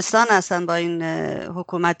بدبستان هستن با این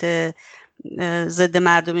حکومت ضد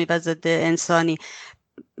مردمی و ضد انسانی.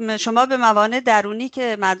 شما به موانع درونی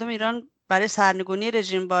که مردم ایران برای سرنگونی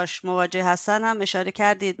رژیم باش مواجه هستن هم اشاره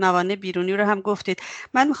کردید، موانع بیرونی رو هم گفتید.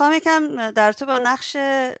 من میخوام یکم در تو با نقش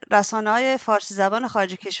رسانه‌های فارسی زبان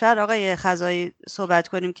خارج کشور آقای خزایی صحبت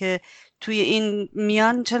کنیم که توی این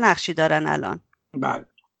میان چه نقشی دارن الان. بله،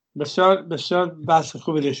 بسیار بسیار بحث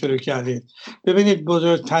خوبی رو شروع کردید. ببینید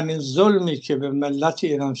بزرگترین ظلمی که به ملت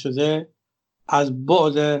ایران شده از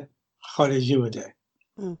بعد خارجی بوده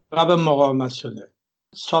و به مقاومت شده.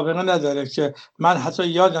 سابقه نداره که من حتی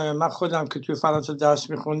یادمه من خودم که توی فرانسه درس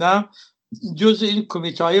میخوندم جز این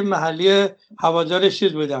کمیته های محلی هوادار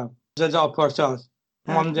چیز بودم، ضد آپارتاید،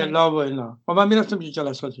 ماندلا و اینا، و من میرفتم توی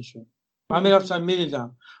جلساتشون، من میرفتم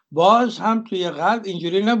میدیدم. باز هم توی غرب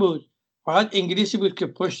اینجوری نبود، فقط انگلیسی بود که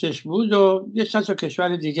پشتش بود و یه چند تا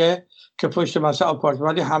کشور دیگه که پشت مثلا آپارتاید،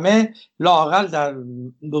 ولی همه لااقل در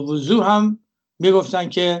به وضوح هم میگفتن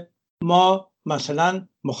که ما مثلا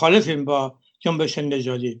مخالفیم با جنبش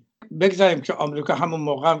نژادی. بگذاریم که آمریکا همون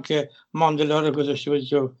موقع هم که ماندلا رو گذاشته بود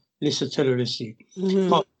تو لیست تروریستی.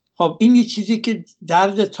 خب این یه چیزی که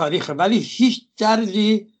درد تاریخه، ولی هیچ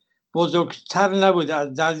دردی بزرگتر نبوده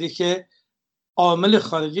از دردی که عامل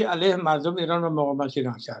خارجی علیه مردم ایران و مقاومت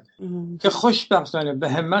ایران کرده که خوشبختانه به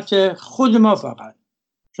همت خود ما فقط.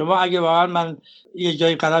 شما اگه واقعا من یه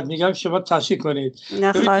جایی غلط میگم شما تصحیح کنید.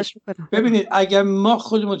 ببینید اگه ما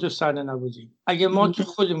خودمون تو صحنه نبودیم، اگه ما تو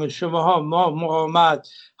خودمون، شماها، ما، مقاومت،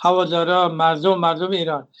 هوادارا، مردم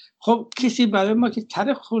ایران، خب کسی برای ما که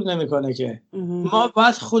تره خورد نمیکنه که ما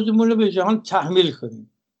باید خودمون رو به جهان تحمیل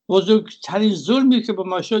کنیم. بزرگترین ظلمی که به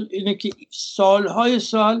ما شد اینه که سالهای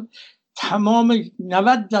سال تمام 90%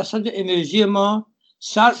 انرژی ما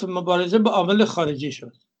صرف مبارزه با عامل خارجی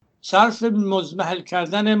شد، صرف مزمحل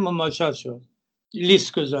کردن مماشات شد،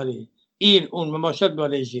 لیست گذاری، این اون مماشات با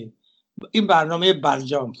رژیم، این برنامه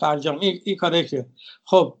فرجام این کاره که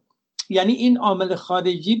خب یعنی این عامل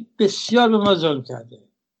خارجی بسیار به ما ظلم کرده،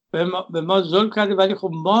 به ما ظلم کرده، ولی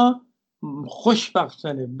خب ما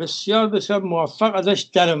خوشبختانه بسیار بسیار موفق ازش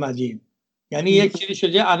در اومدیم. یعنی یک چیزی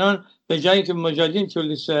شده الان به جایی که مجاهدین تو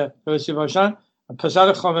لیست تروریستی باشن،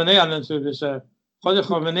 پسر خامنه‌ای الان تو لیست، خود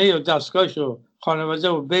خامنه‌ای و دستگاهش و خانواده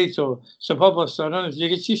و بیت و سپاه پاسداران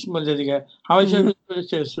دیگه چیش مونده دیگه، همه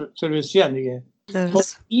چیز تروریستی ان دیگه. خب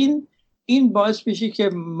این باعث میشه که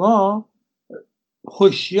ما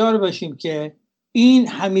هوشیار باشیم که این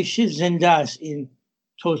همیشه زنده است، این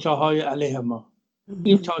توطئه‌های علیه ما،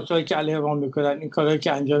 این توطئه‌ای که علیه ما میکنن، این کارهایی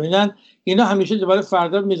که انجام میدن، اینا همیشه دوباره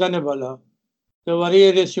فردا میزنه بالا، دوباره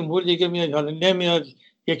یه رئیس جمهور دیگه میاد، حالا نمیاد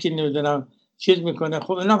یکی نمیدونم چیز میکنه.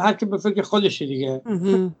 خب اینا هر کی به فکر خودشه دیگه.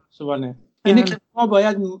 سبحانه اینه که ما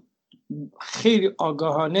باید خیلی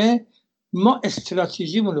آگاهانه ما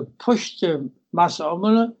استراتژیمون رو پشت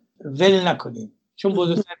مسائلمون رو ول نکنیم، چون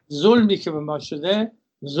بزرگترین ظلمی که به ما شده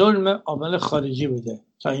ظلم عامل خارجی بوده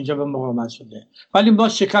تا اینجا به مقاومت شده، ولی ما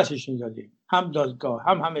شکستشون دادیم، هم دادگاه،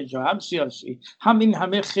 هم همه جا، هم سیاسی، هم این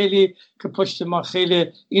همه خیلی که پشت ما، خیلی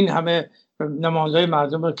این همه نمایندگان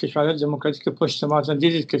مردم کشورهای دموکراتیک که پشت ما هستن،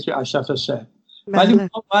 دیدید که توی اشرف سه. ولی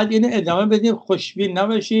ما باید اینو ادامه بدیم، خوشبین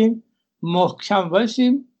نباشیم، محکم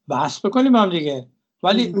باشیم، بحث بکنیم هم دیگه،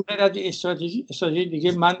 ولی غیر از استراتژی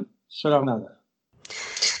دیگه من سراغ ندارم.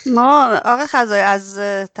 ما آقای خزای از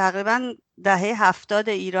تقریبا دهه 70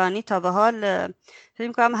 ایرانی تا به حال فکر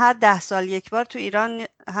می‌کنم هر 10 سال یک بار تو ایران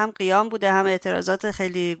هم قیام بوده، هم اعتراضات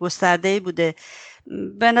خیلی گسترده‌ای بوده.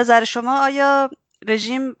 به نظر شما آیا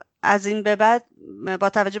رژیم از این به بعد با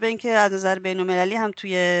توجه به اینکه از نظر بین‌المللی هم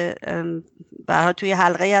توی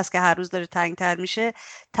حلقه‌ای هست که هر روز داره تنگ‌تر میشه،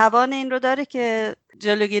 توان این رو داره که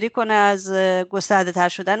جلوگیری کنه از گسترده‌تر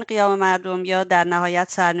شدن قیام مردم یا در نهایت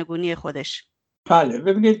سرنگونی خودش؟ بله،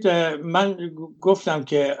 ببینید من گفتم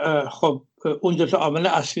که خب اون دو تا عامل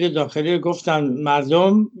اصلی داخلی گفتم،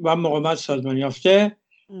 مردم و مقاومت سازمان یافته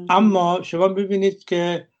اما شما ببینید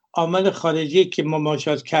که عامل خارجی که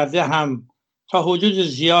مماشات کرده هم تا حدود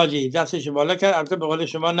زیادی دستش بالا کرد، البته به قول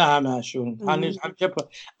شما نه همه‌شون هنوز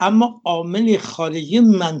اما عامل خارجی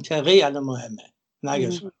منطقه‌ای الان مهمه.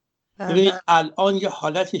 نگذار ببینید الان یه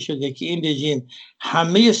حالتی شده که این رژیم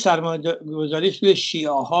همه سرمایه‌گذاریش روی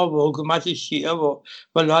شیعه ها و حکومت شیعه و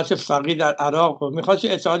ولایت فقیه در عراق و میخواست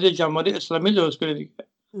اتحاد جماهیر اسلامی درست کنه دیگه.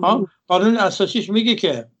 قانون اساسیش میگه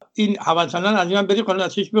که این هموطنان از من برید قانون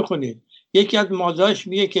اساسیش بخونید، یکی از ماده‌هاش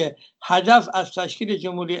میگه که هدف از تشکیل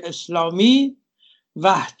جمهوری اسلامی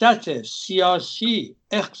وحدت سیاسی،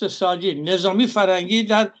 اقتصادی، نظامی، فرهنگی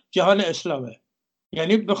در جهان اسلامه.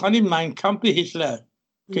 یعنی بخوانید من کامپ هیتلر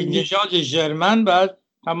که نژاد ژرمن بعد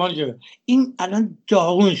تمام جبه. این الان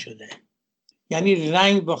داغون شده، یعنی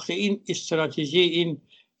رنگ باخته. این استراتژی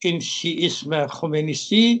این شیعیسم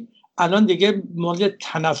خمینیستی الان دیگه مورد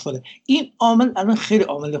تنفره. این عامل الان خیلی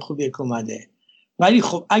عامل خوبیه که اومده، ولی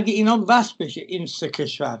خب اگه اینا وصل بشه این سه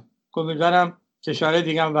کشور، امیدوارم کشورهای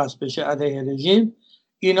دیگه هم وصل بشه علیه رژیم،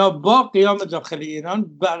 اینا با قیام داخل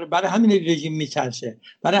ایران برای همین رژیم میترسه.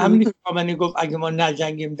 برای همین خامنه‌ای گفت اگه ما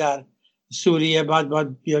نجنگیم در سوریه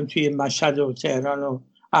باید بیام توی مشهد و تهران و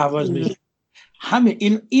اهواز بشه.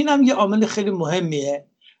 همین این هم یه عامل خیلی مهمیه.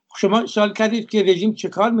 شما سوال کردید که رژیم چه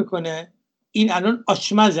کار میکنه. این الان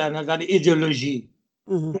آچمزه از نظر ایدئولوژی.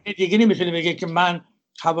 دیگه نمیتونه بگه که من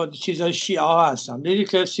چیزای شیعه ها هستم. دیدی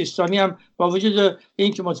که سیستانی هم با وجود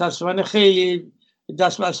این که متاسفانه خیلی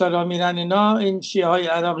دست به اثر میرن اینا، این شیعه های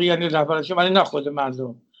عراقی یعنی رهبرشون، ولی نه خود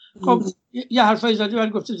مردم. خب یه حرفای زدی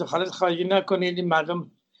ولی گفته دخالت خارجی نکنید، این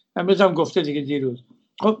مردم امروز هم گفته دیگه دیروز.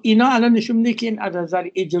 خب اینا الان نشون میده که این از نظر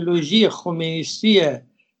ایدئولوژی خمینیستی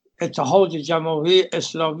اتحاد جماهیر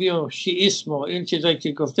اسلامی و شیعیسم و این چیزایی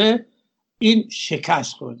که گفته این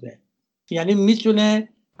شکست خورده. یعنی میتونه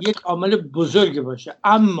یک عامل بزرگ باشه.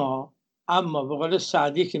 اما به قول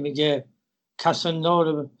سعدی که میگه کس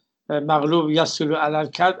نار مغلوب یسلو علل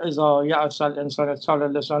کرد ازا یعص الانسان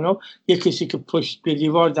طال لسانو، یک کسی که پشت به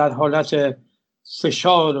دیوار در حالت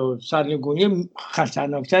فشار و سرنگونی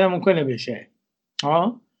خطرناکتر ممکنه بشه.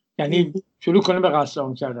 یعنی شروع کنه به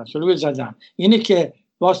قتل کردن، شروع به زدن. اینه که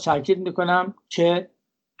باز تاکید میکنم که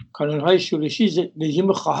کانونهای شورشی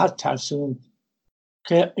رژیم خواهد ترسوند،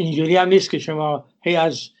 که اینجوری هم نیست که شما هی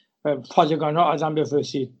از پادگان ها آدم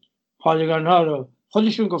بفرستید. پادگان ها رو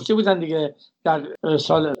خودشون گفته بودن دیگه، در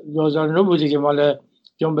سال 2009 بوده که مال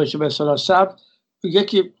جنبش به اصطلاح صبر،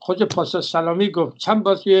 یکی خود پاسا سلامی گفت چند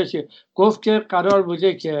بار گفت که قرار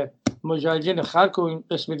بوده که مجاهدین خلق و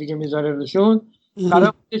اسم دیگه میذاره روشون،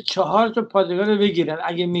 قرار بوده 4 تا پادگان رو بگیرن،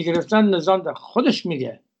 اگه میگرفتن نظام در خودش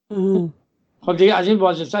میگه. خب دیگه از این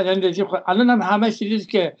واضح‌تر، یعنی رژیم الان هم همه چیزی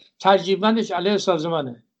که ترجیبندش علیه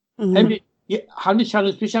سازمانه. همین چند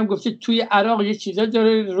روز پیش هم گفته توی عراق یه چیزا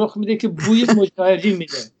داره رخ میده که بوی مجاهدین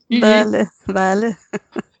میده. بله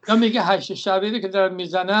یا میگه 8 شبیه که دارن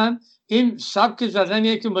میزنن این سبک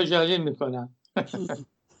زدنیه که مجاهدین میکنن.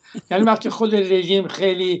 یعنی وقتی خود رژیم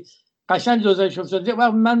خیلی قشنگ جزایش افتاده.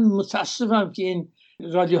 و من متاسفم که این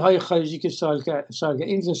رادیوهای خارجی که سوال کرد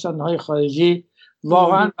این رسانه‌های خارجی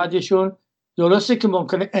واقعا بعدشون درسته که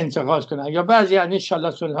ممکنه انتقاد کنن، یا بعضی یعنی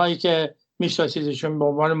شالاتون هایی که میشناسیدشون به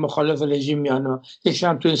عنوان مخالف رژیم میان و یکی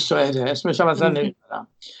هم تو این سوئده اسمش هم مثلا نمیدونم.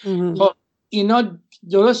 خب اینا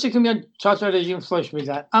درسته که میان تا رژیم فوش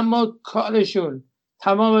میدن، اما کارشون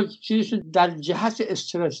تمام چیزشون در جهت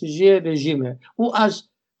استراتژی رژیمه. او از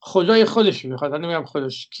خدای خودش میخواد، نمیگم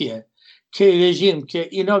خودش کیه، که رژیم که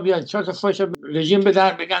اینا بیان چهار تا فوش رژیم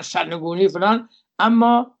بدن بگن سرنگونی فلان،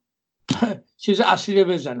 اما چیز اصلی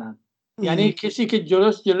بزنن. یعنی کسی که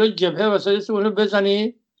درست جلوی جبهه وسایلش اونو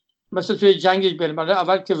بزنی، مثلا توی جنگ بین‌المللی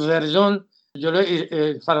اول که ورزون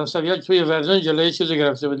جلوی فرانسوی‌ها توی ورزون جلوی چیزو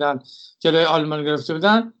گرفته بودن، جلوی آلمان گرفته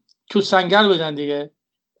بودن، تو سنگر بودن دیگه.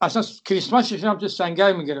 اصلا کریسمسش هم تو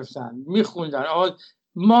سنگر میگرفتن، میخوندن.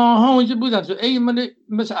 ماها اونجا بودن تو ای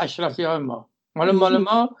مثل اشرفی‌های ما. مال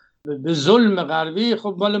ما به ظلم غربی،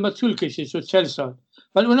 خب مال ما طول کشید شد 40 سال،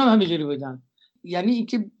 ولی اونم همینجوری بودن. یعنی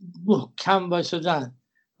اینکه محکم وایسادن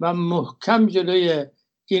و محکم جلوی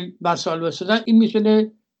این مسائل وایسادن، این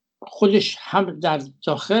میتونه خودش هم در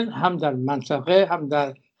داخل هم در منطقه هم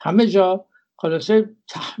در همه جا خلاصه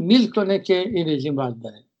تحمیل کنه که این رژیم باید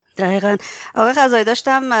بره. دقیقاً. آقای خزایی،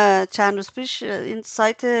 داشتم چند روز پیش این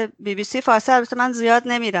سایت BBC فارسی، البته من زیاد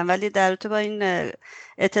نمیرم، ولی در رابطه با این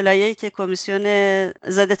اطلاعیه‌ای که کمیسیون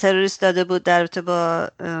ضد تروریست داده بود در رابطه با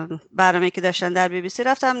برنامه‌ای که داشتن در BBC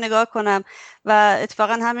رفتم نگاه کنم و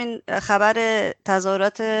اتفاقا همین خبر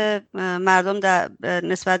تظاهرات مردم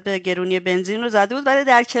نسبت به گرونی بنزین رو زده بود، ولی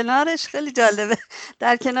در کنارش خیلی جالبه،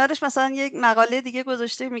 در کنارش مثلا یک مقاله دیگه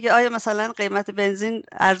گذاشته میگه آیا مثلا قیمت بنزین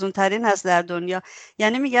ارزون ترین هست در دنیا.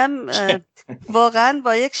 یعنی میگم واقعا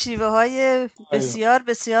با یک شیوه های بسیار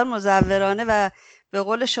بسیار مزورانه و به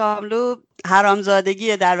قول شاملو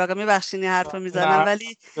حرامزادگیه، در واقع میبخشینی حرف رو میزنم،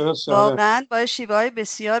 ولی واقعا با شیوه های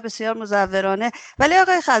بسیار بسیار مزورانه. ولی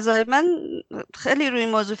آقای خزای، من خیلی روی این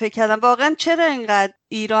موضوع فکر کردم، واقعا چرا اینقدر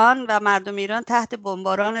ایران و مردم ایران تحت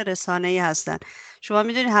بمباران رسانه‌ای هستن؟ شما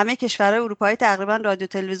میدونید همه کشورهای اروپایی تقریبا رادیو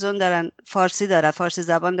تلویزیون دارن، فارسی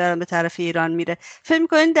زبان دارن به طرف ایران میره. فکر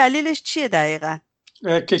می‌کنین دلیلش چیه دقیقاً؟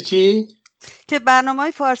 که چی؟ که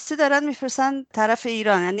برنامه‌های فارسی دارن میفرستن طرف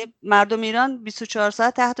ایران، یعنی مردم ایران 24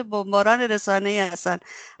 ساعت تحت بمباران رسانه‌ای هستن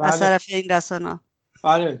از طرف این رسانه‌ها.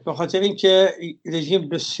 بله، به خاطر اینکه رژیم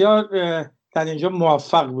بسیار در اینجا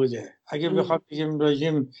موفق بوده. اگه بخوام بگیم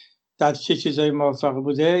رژیم در چه چیزایی موفق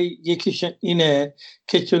بوده، یکیش اینه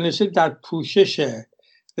که تونسته در پوشش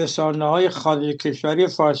رسانه‌های خارج کشوری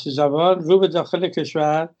فارسی زبان رو به داخل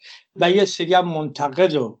کشور و یه سری هم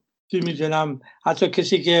منتقد و میدونم حتی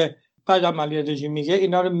کسی که بعد عملیات رژیم میگه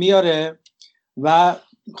اینا رو میاره و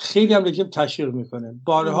خیلی هم رژیم تشویق میکنه.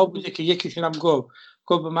 بارها بوده که یکیشون هم گفت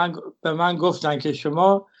به من گفتن که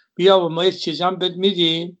شما بیا و ما یه چیزی هم بهت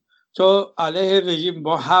میدیم تو علیه رژیم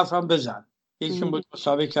با حرف هم بزن. یکیشون بود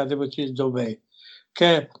مسابقه کرده بود توی دبی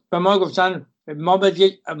که به ما گفتن ما بهت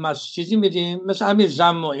یک چیزی میدیم مثل همین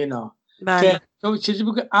زم و اینا که تو چیزی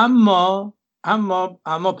بگو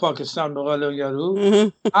اما پاکستان به قول یارو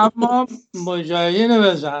اما مجاهدین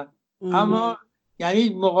بزن، اما یعنی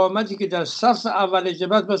مقاومتی که در صف اول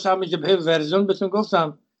جبهه بس همین جبهه ورزون بهتون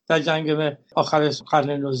گفتم در جنگ آخر قرن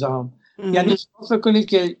 19 یعنی فکر کنید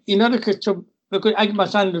که اینا رو که بکنید اگه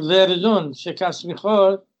مثلا ورزون شکست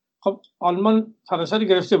میخورد، خب آلمان فرانسه رو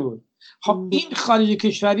گرفته بود. خب این خارج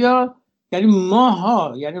کشوری ها یعنی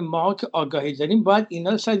ماها که آگاهی داریم باید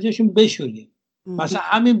اینا رو سرجشون بشونیم. مثلا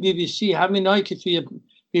همین BBC، همین هایی که توی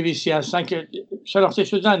BBC هستن که شناخته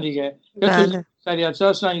شدن دیگه، یا توی سریعت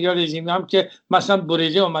هستن یا رژیمی هم که مثلا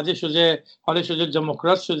بریده اومده شده حالا شده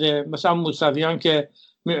دموکرات شده، مثلا موسویان که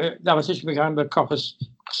دعوتش میکنن به کاخ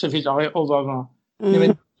سفید آقای اوباما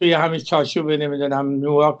توی همین چارچوب نمیدونم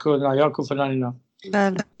نیویورک و نیویورک و فلان اینا.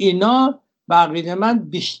 اینا بقیده من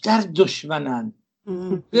بیشتر دشمنن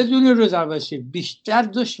بدون رضاوسی، بیشتر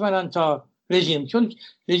دشمنن تا رژیم، چون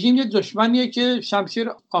رژیم یه دشمنیه که شمشیر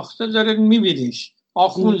آخته داره میبینیش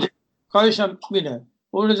آخونده کارش هم بینه.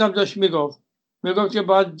 اون روزم داشت میگفت که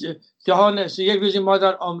باید جهان یک روزی ما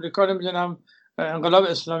در آمریکا نمیدونم انقلاب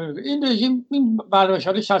اسلامی میگه. این رژیم این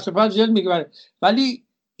برنامه‌های 65 زیاد میگه، ولی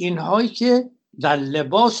اینهایی که در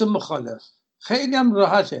لباس مخالف خیلی هم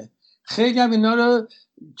راحته، خیلی هم اینا رو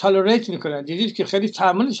تالریت میکنن، دیدید که خیلی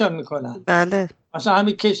تحملش هم میکنن. بله مثلا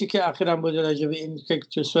همین کسی که اخیراً بوده راجع به این که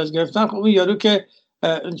تو سوئد گرفتن، خب اون یارو که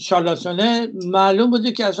شارلاتانه معلوم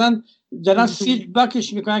بوده که اصلا دارن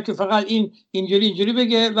فیدبکش میکنن که فقط این اینجوری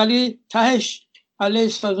بگه ولی تهش علیه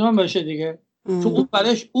سازمان باشه دیگه. تو اون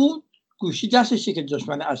برش اون گوشی دستشه که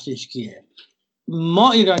دشمن اصلیش کیه.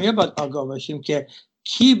 ما ایرانی‌ها باید آگاه باشیم که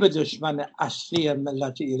کی به دشمن اصلی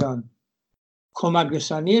ملت ایران کمک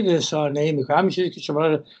رسانه‌ای میکنه. همین چیزی که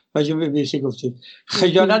شما راجع به BBC گفتید.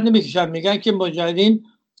 خجالت نمیکشن، میگن که مجاهدین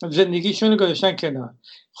زندگیشون رو گذاشتن کنار.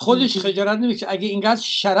 خودش خجالت نمیکشه. اگه اینقدر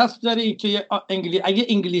شرف داره که اگه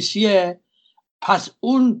انگلیسیه، پس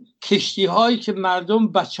اون کشتی هایی که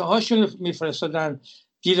مردم بچه هاشون میفرستادن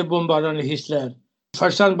زیر بمباران هیتلر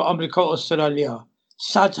فرستادن به آمریکا و استرالیا،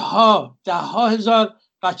 صدها ده‌ها هزار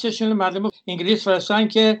بچه‌شون مردم انگلیس فرستادن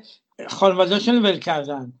که خانواده‌شون ول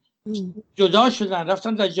کردن، جدا شدن،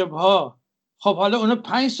 رفتن در جبهه. خب حالا اونا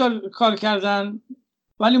 5 سال کار کردن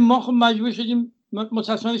ولی ما خب مجبور شدیم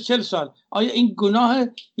متأسفانه 40 سال. آیا این گناه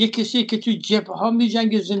یک کسی که تو جبهه ها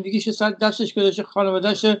می‌جنگه زندگیش سر دستش گذاشته،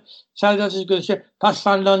 خانواده‌اش سر دستش گذاشته؟ پس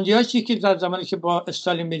فنلاندی‌ها چی که در زمانی که با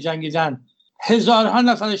استالین می‌جنگیدن هزارها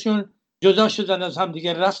نفرشون جدا شدن از هم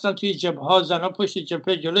دیگه، رفتن توی جبهه ها، زنا پشت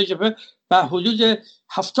جبهه جلوی جبهه و حدود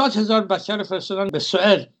 70,000 بچه رو فرستادن به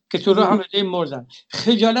سوئد که تو راه هم مردن.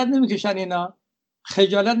 خجالت نمیکشن اینا؟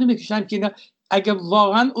 خجالت نمیکشن که اینا اگه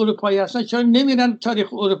واقعا اروپایی هستن چرا نمیرن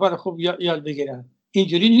تاریخ اروپا رو خوب یاد بگیرن؟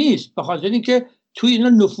 اینجوری نیست، به خاطر اینکه تو اینا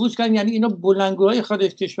نفوذ کردن. یعنی اینا بلندگوهای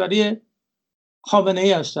خارج کشوری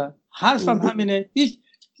خامنه‌ای هستن. حرفم همینه، هیچ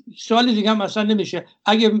سوال دیگه هم اصلا نمیشه.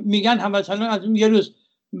 اگه میگن هموطنان از اون یه روز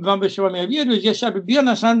من به شما میگم یه روز یه شب بیان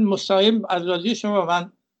اصلا مستقیم از رادیو شما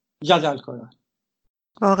من جدل کنن.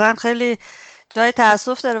 واقعا خیلی جای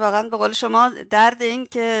تأسف داره، واقعا به قول شما درد این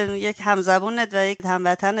که یک همزبونت و یک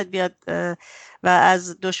هموطنت بیاد و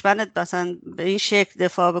از دشمنت مثلا به این شکل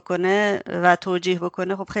دفاع بکنه و توجیه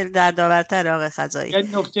بکنه، خب خیلی دردآورتره آقای خزایی.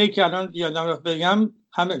 یه نکته‌ای که الان یادم رفت بگم،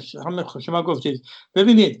 همه شما گفتید،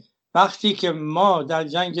 ببینید وقتی که ما در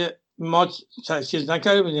جنگ ما چیز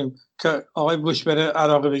نکرده بودیم که آقای بوش بره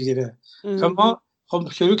عراق بگیره، که ما خب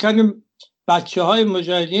شروع کردیم بچه‌های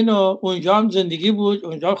مجاهدین و اونجا هم زندگی بود،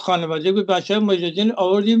 اونجا خانواده بود، بچه‌های مجاهدین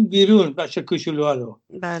آوردیم بیرون، بچه کوچولوها رو.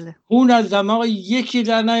 بله. اون از دماغ یکی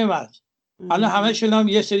در نیامد. الان همه‌شون هم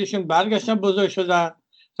یه سریشون برگشتن بزرگ شدن،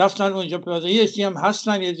 رفتن اونجا پیاده، یه سری هم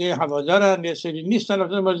هستن، یه سری هوادارن، یه سری نیستن،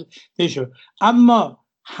 رفتن بشو. اما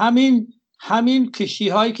همین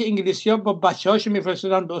کشتی‌هایی که انگلیسی‌ها با بچه‌هاش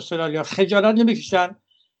می‌فرستادن به استرالیا خجالت نمی‌کشن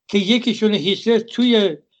که یکیشون هیتلر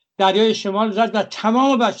توی دریای شمال زد و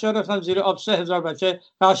تمام بچه‌ها رفتن زیر آب، 3000 بچه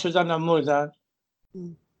رها شدن و مردن.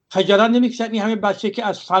 خجالت نمی‌کشن این همه بچه که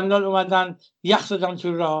از فنلان اومدن یخ زدن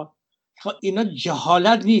تو راه. اینا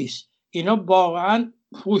جهالت نیست، اینا واقعا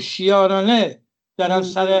هوشیارانه دارن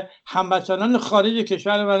سر هموطنان خارج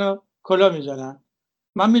کشور منو کلا میزنن.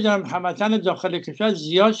 من میدونم هموطن داخل کشور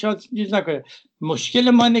زیاد شاید چیز نکنه، مشکل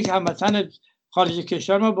ما اینه که هموطن خارج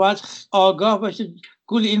کشور ما باید آگاه باشه،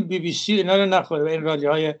 گول این BBC اینا رو نخوره و این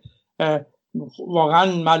رادیوهای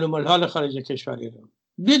واقعا معلوم الحال خارج کشوری رو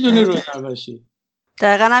بدون رو درواسی.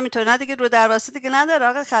 دقیقا همینطور، نه دیگه رو درواسی دیگه نداره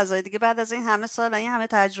آقای خزایی دیگه. بعد از این همه سال، این همه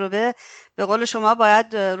تجربه، به قول شما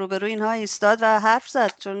باید روبرو اینها ایستاد و حرف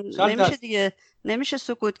زد، چون نمیشه دیگه، نمیشه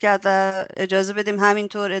سکوت کرد و اجازه بدیم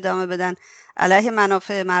همینطور ادامه بدن علیه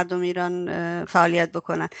منافع مردم ایران فعالیت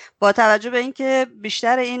بکنن. با توجه به اینکه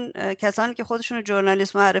بیشتر این کسانی که خودشون رو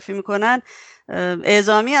ژورنالیست معرفی میکنن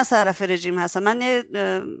اعزامی از طرف رژیم هستن. من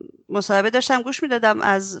مصاحبه داشتم گوش میدادم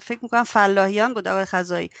از فکر میکنم فلاحیان بود آقای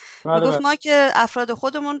خزایی، میگفت ما که افراد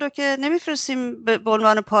خودمون رو که نمیفرستیم به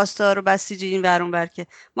عنوان پاسدار و بسیجی این ور اون ور، که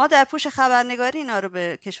ما در پوش خبرنگاری اینا رو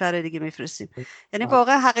به کشور دیگه میفرستیم. یعنی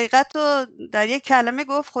واقعا حقیقت رو در یک کلمه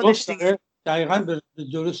گفت خودش دیگه. دقیقاً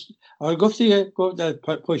درست گفت در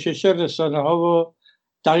پوشش رسانه ها و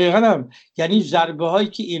دقیقاً هم یعنی ضربه هایی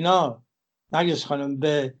که اینا نرگس خانم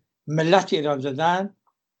به ملت ایران زدن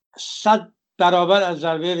 100 برابر از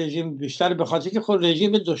ضربه رژیم بیشتر، به خاطر که خود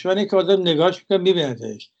رژیم دشمنی که آدم نگاهش میکنه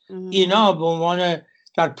میبیندش. اینا به عنوان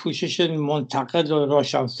در پوشش منتقد و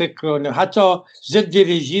روشنفکر و حتی ضد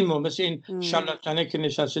رژیم و مثل این شارلاتانه که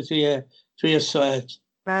نشسته توی سوئد،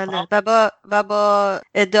 بله، و با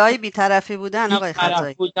ادعای بی‌طرفی بودن آقای خزایی،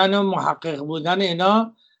 بی‌طرف بودن و محقق بودن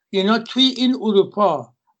اینا توی این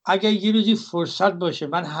اروپا اگر یه روزی فرصت باشه،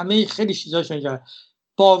 من همه خیلی چیزاشو میگم،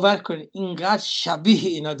 باور کنید اینقدر شبیه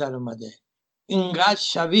اینا در اومده، اینقدر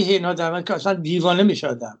شبیه اینا در اومده که اصلا دیوانه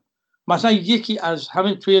میشدم. مثلا یکی از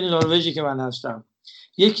همین توی نروژی که من هستم،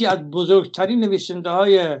 یکی از بزرگترین نویسنده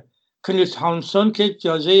های کنیت هانسون که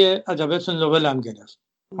جایزه ادبیات نوبل هم گرفت،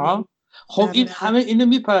 خب این همه اینو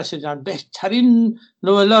میپرسیدن، بهترین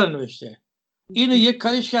نوبل‌ها رو نوشته. اینو یک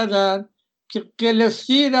کارش کردن که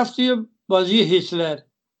قلفتی رفتی بازی هیتلر،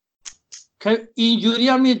 که اینجوری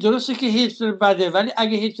هم درسته که هیتلر بده، ولی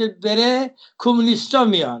اگه هیتلر بره کمونیستا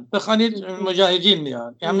میان، بخوانید مجاهدین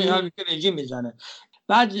میان، همین حالی که رژیم میزنه.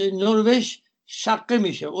 بعد نروژ شقه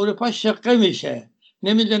میشه، اروپا شقه میشه،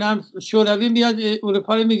 نمیدونم شوروی میاد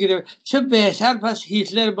اروپا رو میگیره. چه بهتر پس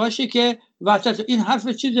هیتلر باشه که وسط. این حرف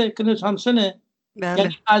چیزه که تامسونه،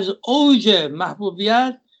 یعنی از اوج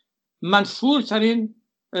محبوبیت منفورترین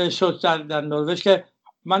شد در نروژ، که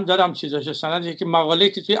من دارم چیزاشو سند، که مقاله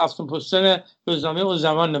که توی افتادپستان روزنامه اون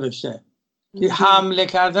زمان نوشته، حمله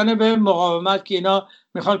کردن به مقاومت که اینا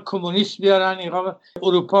میخوان کمونیست بیارن، اینا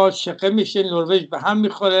اروپا شقه میشه، نروژ به هم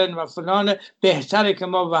میخورن و فلان، بهتره که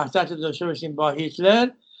ما وحدت داشته باشیم با هیتلر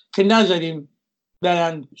که نذاریم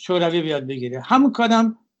برن شوروی بیاد بگیره. همون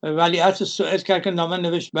کارم ولیعهد سوئد کرد که نامه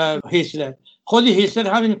نوشت به هیتلر. خود هیتلر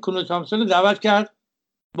همین کنوت تامسون رو دعوت کرد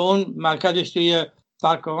به اون مرکزش توی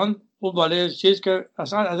فرکان، اون بالای چیز که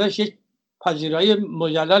اصلا ازش یک پذیرایی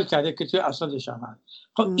مجلل کرده که توی اسنادش هم هست.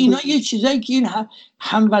 خب اینا یه چیزایی که این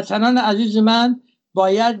هموطنان عزیز من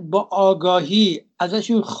باید با آگاهی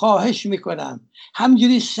ازشون خواهش میکنم،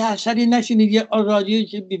 همجوری سرسری نشینید یه رادیو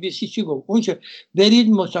BBC چی گفت اون چه، برید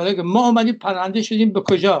مطالعه کنید. ما اومدیم پرنده شدیم به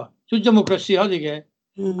کجا؟ تو دموکراسی ها دیگه.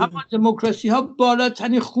 اما دموکراسی ها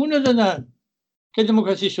بالاترین خون دادن که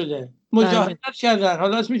دموکراسی شده، مجاهدت کردن،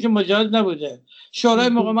 حالا اسمش مجاهد نبوده، شورای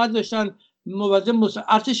مقاومت داشتن، مبارزه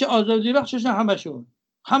ارتش آزادی بخش داشتن،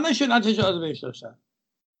 همشون ارتش آزادی بخش داشتن.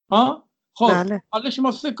 خب حالا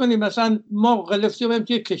شما فکر کنید مثلا ما غلفتی بریم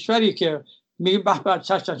توی کشوری که میگه به به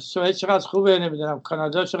چشم سوئد چقدر خوبه، نمیدونم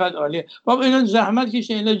کانادا چقدر عالیه. بابا اینا زحمت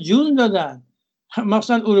کشیدن، اینا جون دادن،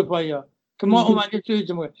 مثلا اروپایی‌ها که ما اومدیم توی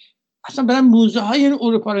جمهوری. اصلا برن موزه های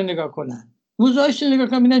اروپا رو نگاه کنن، موزه هایش رو نگاه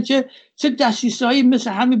کنن، ببینن چه دسیسه‌هایی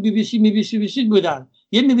مثل همین بی بی سی بودن.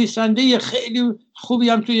 یه نویسنده خیلی خوبی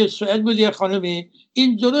هم توی سوئد بود، یه خانمی،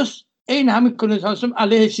 این درست این همین کنوتاسم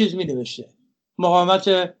علیه چیز می‌نوشته،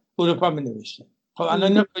 مقاومت اروپا می‌نوشته. خب الان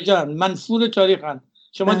اینا کجان؟ منفور تاریخن.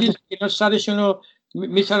 شما دید اینا سرشون رو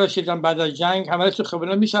می‌تراشیدن بعد از جنگ، همه تو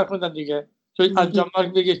خبرنا می‌چرخوندن دیگه. تو از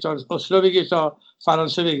دانمارک بگی تا اسلو بگی تا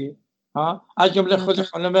فرانسه بگی، ها، از جمله خود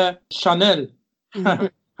خانم شانل،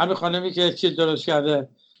 همین خانمی که چیز درست کرده،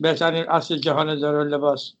 بهترین اصل جهان داره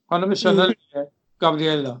لباس، خانم شانل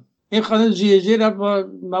گابریلا. این خانم زیر با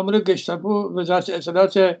مامور گشتاپو وزارت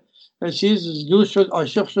اطلاعات چیز دوست شد،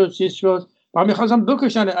 عاشق شد، چیز شد و می‌خواستن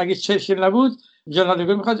بکشن. اگه چرچیل نبود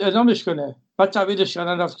جنرال می‌خواست اعدامش کنه، بعد تبعیدش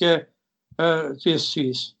کردن رفت که توی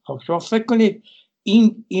سوئیس. خب شما فکر کنید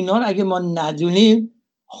اینا رو اگه ما ندونیم،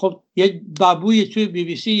 خب یه بابوی توی بی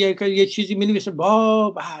بی سی یه چیزی می‌نویسه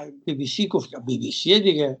با بی بی سی گفت، بی بی سی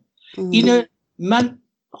دیگه. اینو من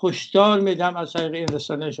هشدار میدم از طریق این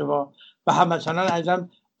رسانه شما و هموطنان عزیزم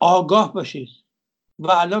آگاه باشید.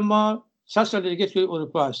 و الان ما 100 سال دیگه توی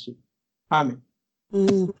اروپا هستیم. همین.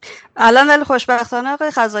 الان ولی خوشبختانه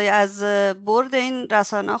آقای خزایی از برد این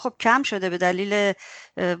رسانه‌ها خب کم شده به دلیل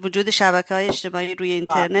وجود شبکه‌های اجتماعی روی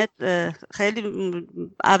اینترنت. خیلی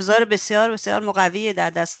ابزار بسیار بسیار مقوی در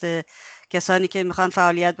دست کسانی که میخوان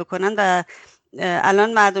فعالیت بکنن و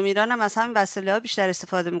الان مردم ایران هم از همین وسیله‌ها بیشتر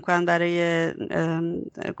استفاده میکنن برای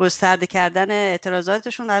گسترده کردن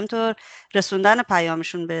اعتراضاتشون و همینطور رسوندن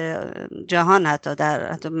پیامشون به جهان،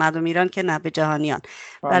 حتی مردم ایران که نه، به جهانیان.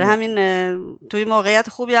 برای همین توی موقعیت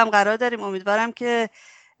خوبی هم قرار داریم. امیدوارم که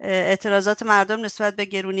اعتراضات مردم نسبت به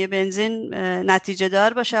گرونی بنزین نتیجه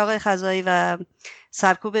دار باشه آقای خزایی و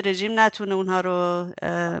سرکوب رژیم نتونه اونها رو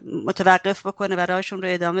متوقف بکنه و راهشون رو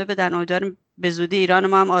ادامه بدن. امیدوارم به زودی ایران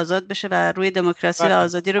ما هم آزاد بشه و روی دموکراسی و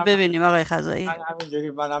آزادی رو ببینیم آقای خزایی. من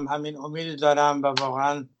همینجوری همین امید دارم و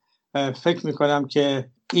واقعا فکر میکنم که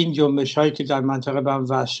این جنبش هایی که در منطقه به هم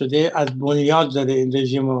وصل شده از بنیاد داره این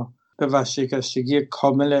رژیم رو به ورشکستگی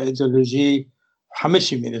کامل ایدئولوژی همه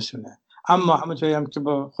چی میرسونه. اما همونطوری هم که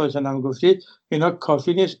با خودتون هم گفتید اینا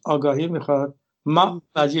کافی نیست، آگاهی میخواد. ما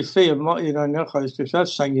وظیفه ما ایرانیان خارج کشور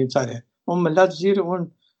سنگین تره. اون ملت زیر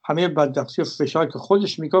اون همه بدبختی و فشار که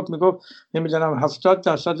خودش میگفت نمیدونم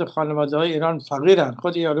 70% خانواده‌های ایران فقیرن.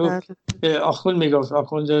 خود یارو آخوند میگفت،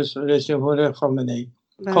 آخوند رئیس جمهور خامنه‌ای.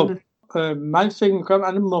 خب من فکر میکنم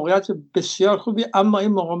الان موقعیت بسیار خوبی، اما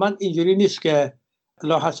این مقاومت اینجوری نیست که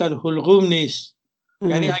لا حسن حلقوم نیست.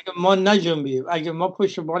 یعنی اگه ما نجنبیم، اگه ما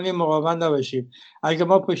پشتیبان مقاومت نباشیم، اگه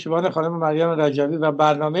ما پشتیبان خانم مریم رجبی و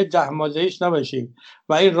برنامه 10 ماده‌ایش نباشیم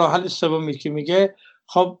و این راه حل سومی که میگه،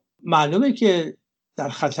 خب معلومه که در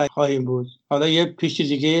خطر خواهیم بود. حالا یه پیش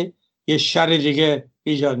دیگه، یه شر دیگه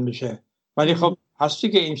ایجاد میشه، ولی خب هستی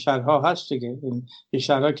که این شرها هست دیگه، این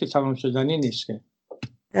شرها که تمام شدنی نیست که.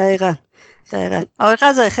 دقیقاً. آقای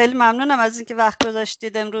خزایی خیلی ممنونم از اینکه وقت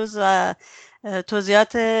گذاشتید امروز و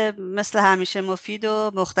توضیحات مثل همیشه مفید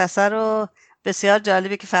و مختصر و بسیار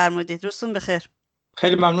جالبی که فرمودید. روزتون بخیر.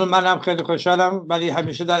 خیلی ممنون، منم خیلی خوشحالم، ولی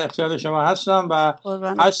همیشه در اختیار شما هستم و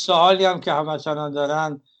هر سوالی هم که هموطنان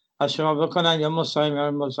دارن از شما بکنن یا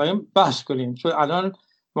مصاحب بحث کنیم، چون الان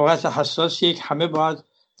موقعیت حساسیه که همه باید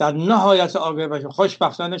در نهایت آگاه باشیم.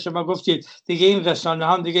 خوشبختانه شما گفتید دیگه این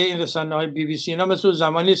رسانه‌های بی بی سی اینا مثل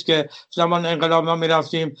زمانی است که زمان انقلاب ما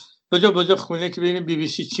می‌رفتیم بجا خونه که ببینیم بی بی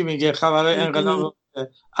سی چی میگه، خبرهای انقلاب.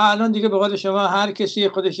 الان دیگه به قول شما هر کسی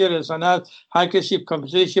خودش یه رسانه است، هر کسی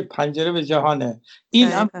کامپیوترش پنجره به جهانه. این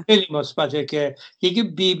هم خیلی مثبته که دیگه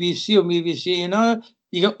بی بی سی و می بی سی اینا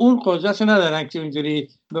دیگه اون قدرت ندارن که اونجوری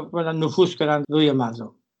نفوذ کنن روی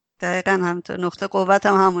مردم. دقیقاً همونطور، نقطه قوت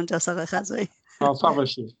هم همونجاست آقای خزایی. موفق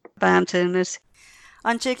باشید. به همچنین مرسی.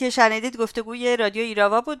 آنچه که شنیدید گفتگوی رادیو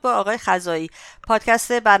ایراوا بود با آقای خزایی.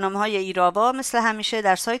 پادکست برنامه‌های ایراوا مثل همیشه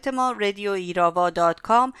در سایت ما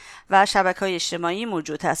radioirava.com و شبکه‌های اجتماعی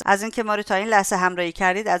موجود هست. از اینکه ما رو تا این لحظه همراهی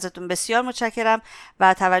کردید ازتون بسیار متشکرم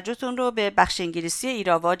و توجهتون رو به بخش انگلیسی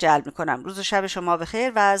ایراوا جلب می‌کنم. روز و شب شما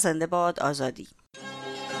بخیر و زنده باد آزادی.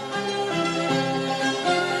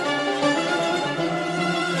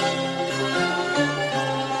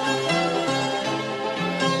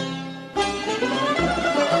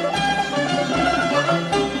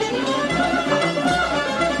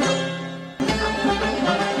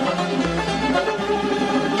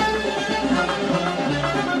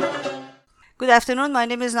 Good afternoon. My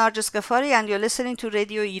name is Narges Ghaffari and you're listening to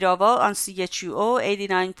Radio Irava on CHUO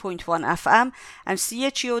 89.1 FM and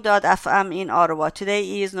CHUO.FM in Ottawa.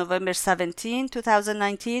 Today is November 17,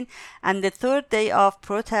 2019 and the third day of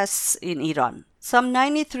protests in Iran. Some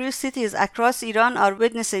 93 cities across Iran are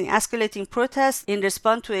witnessing escalating protests in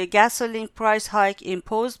response to a gasoline price hike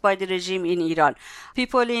imposed by the regime in Iran.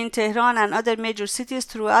 People in Tehran and other major cities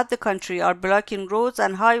throughout the country are blocking roads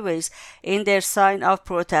and highways in their sign of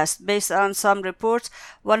protest. Based on some reports,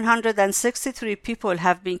 163 people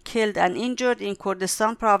have been killed and injured in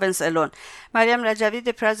Kurdistan province alone. Mariam Rajavi,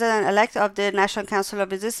 the president-elect of the National Council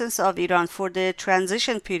of Resistance of Iran for the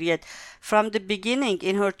transition period, from the beginning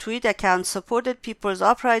in her tweet account supported people's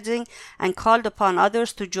uprising and called upon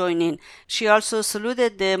others to join in. She also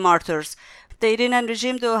saluted the martyrs. The Iranian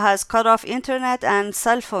regime, though, has cut off internet and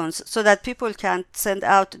cell phones so that people can't send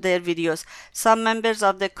out their videos. Some members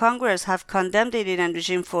of the Congress have condemned the Iranian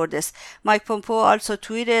regime for this. Mike Pompeo also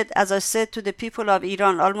tweeted, "As I said to the people of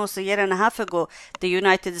Iran almost a year and a half ago, the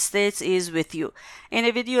United States is with you." In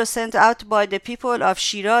a video sent out by the people of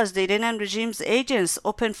Shiraz, the Iranian regime's agents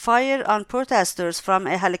opened fire on protesters from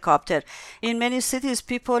a helicopter. In many cities,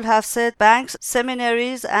 people have set banks,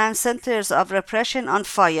 seminaries, and centers of repression on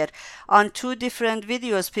fire. On two different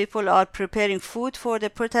videos, people are preparing food for the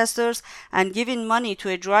protesters and giving money to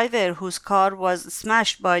a driver whose car was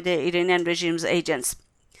smashed by the Iranian regime's agents.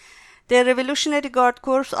 The Revolutionary Guard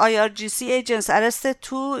Corps IRGC agents arrested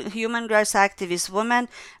two human rights activist women,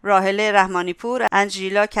 Rahele Rahmanipour and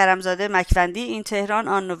Jila Karamzadeh Makvandi, in Tehran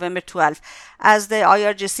on November 12. As the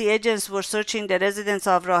IRGC agents were searching the residence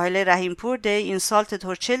of Rahele Rahimpour, they insulted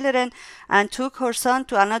her children and took her son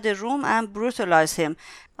to another room and brutalized him.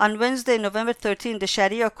 On Wednesday, November 13, the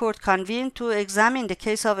Sharia court convened to examine the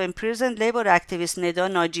case of imprisoned labor activist Neda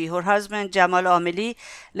Naji. Her husband, Jamal Ameli,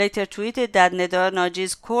 later tweeted that Neda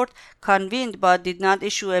Naji's court convened but did not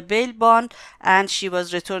issue a bail bond and she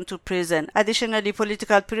was returned to prison. Additionally,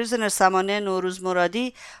 political prisoner Samaneh Nowruz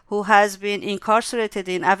Moradi, who has been incarcerated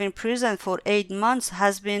in Evin prison for 8 months,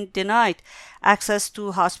 has been denied access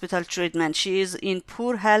to hospital treatment. She is in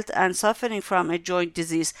poor health and suffering from a joint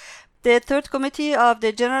disease. The Third Committee of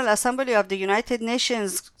the General Assembly of the United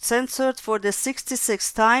Nations censored for the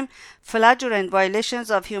 66th time flagrant violations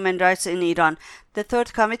of human rights in Iran. The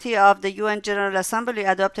Third Committee of the UN General Assembly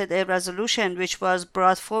adopted a resolution which was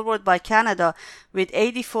brought forward by Canada with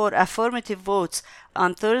 84 affirmative votes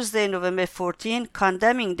on Thursday, November 14,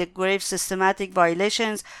 condemning the grave systematic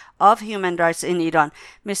violations of human rights in Iran.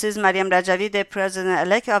 Mrs. Mariam Rajavi, the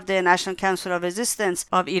president-elect of the National Council of Resistance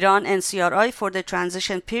of Iran, NCRI, for the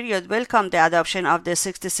transition period, welcomed the adoption of the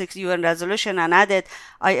 66th UN resolution and added,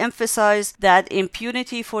 "I emphasize that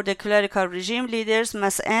impunity for the clerical regime leaders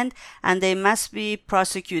must end and they must be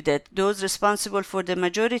prosecuted. Those responsible for the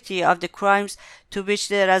majority of the crimes to which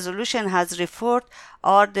the resolution has referred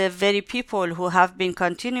are the very people who have been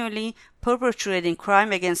continually perpetrating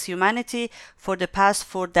crime against humanity for the past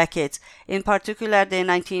 4 decades, in particular the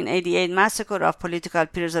 1988 massacre of political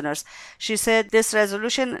prisoners." She said this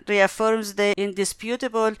resolution reaffirms the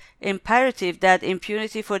indisputable imperative that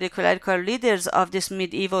impunity for the clerical leaders of this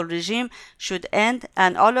medieval regime should end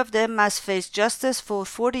and all of them must face justice for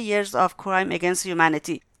 40 years of crime against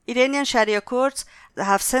humanity. Iranian Sharia courts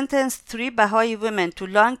have sentenced 3 Baha'i women to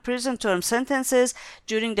long prison term sentences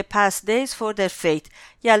during the past days for their faith.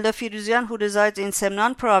 Yalda Firuzian, who resides in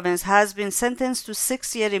Semnan province, has been sentenced to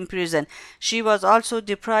 6 years in prison. She was also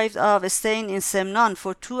deprived of staying in Semnan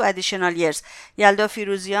for 2 additional years. Yalda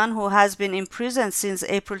Firuzian, who has been in prison since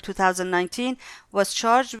April 2019, was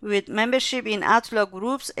charged with membership in outlaw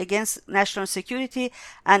groups against national security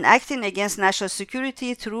and acting against national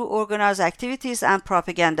security through organized activities and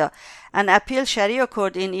propaganda. An appeal Sharia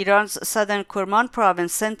court in Iran's southern Kerman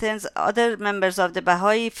province sentenced other members of the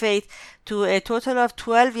Baha'i faith to a total of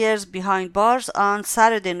 12 years behind bars on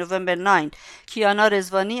Saturday, November 9. Kiana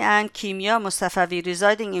Rezvani and Kimia Mustafavi,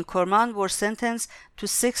 residing in Kerman, were sentenced to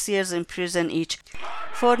 6 years in prison each.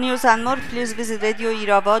 For news and more, please visit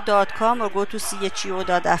radioirava.com or go to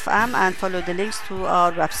chuo.fm and follow the links to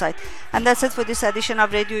our website. And that's it for this edition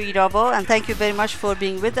of Radio Irava, and thank you very much for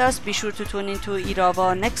being with us. Be sure to tune into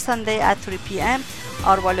Irava next Sunday at 3 p.m.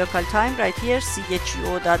 our local time right here,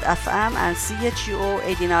 chuo.fm and chuo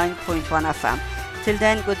 89.1 FM. Till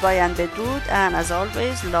then, goodbye and bedrood, and as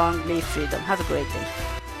always, long live freedom. Have a great day.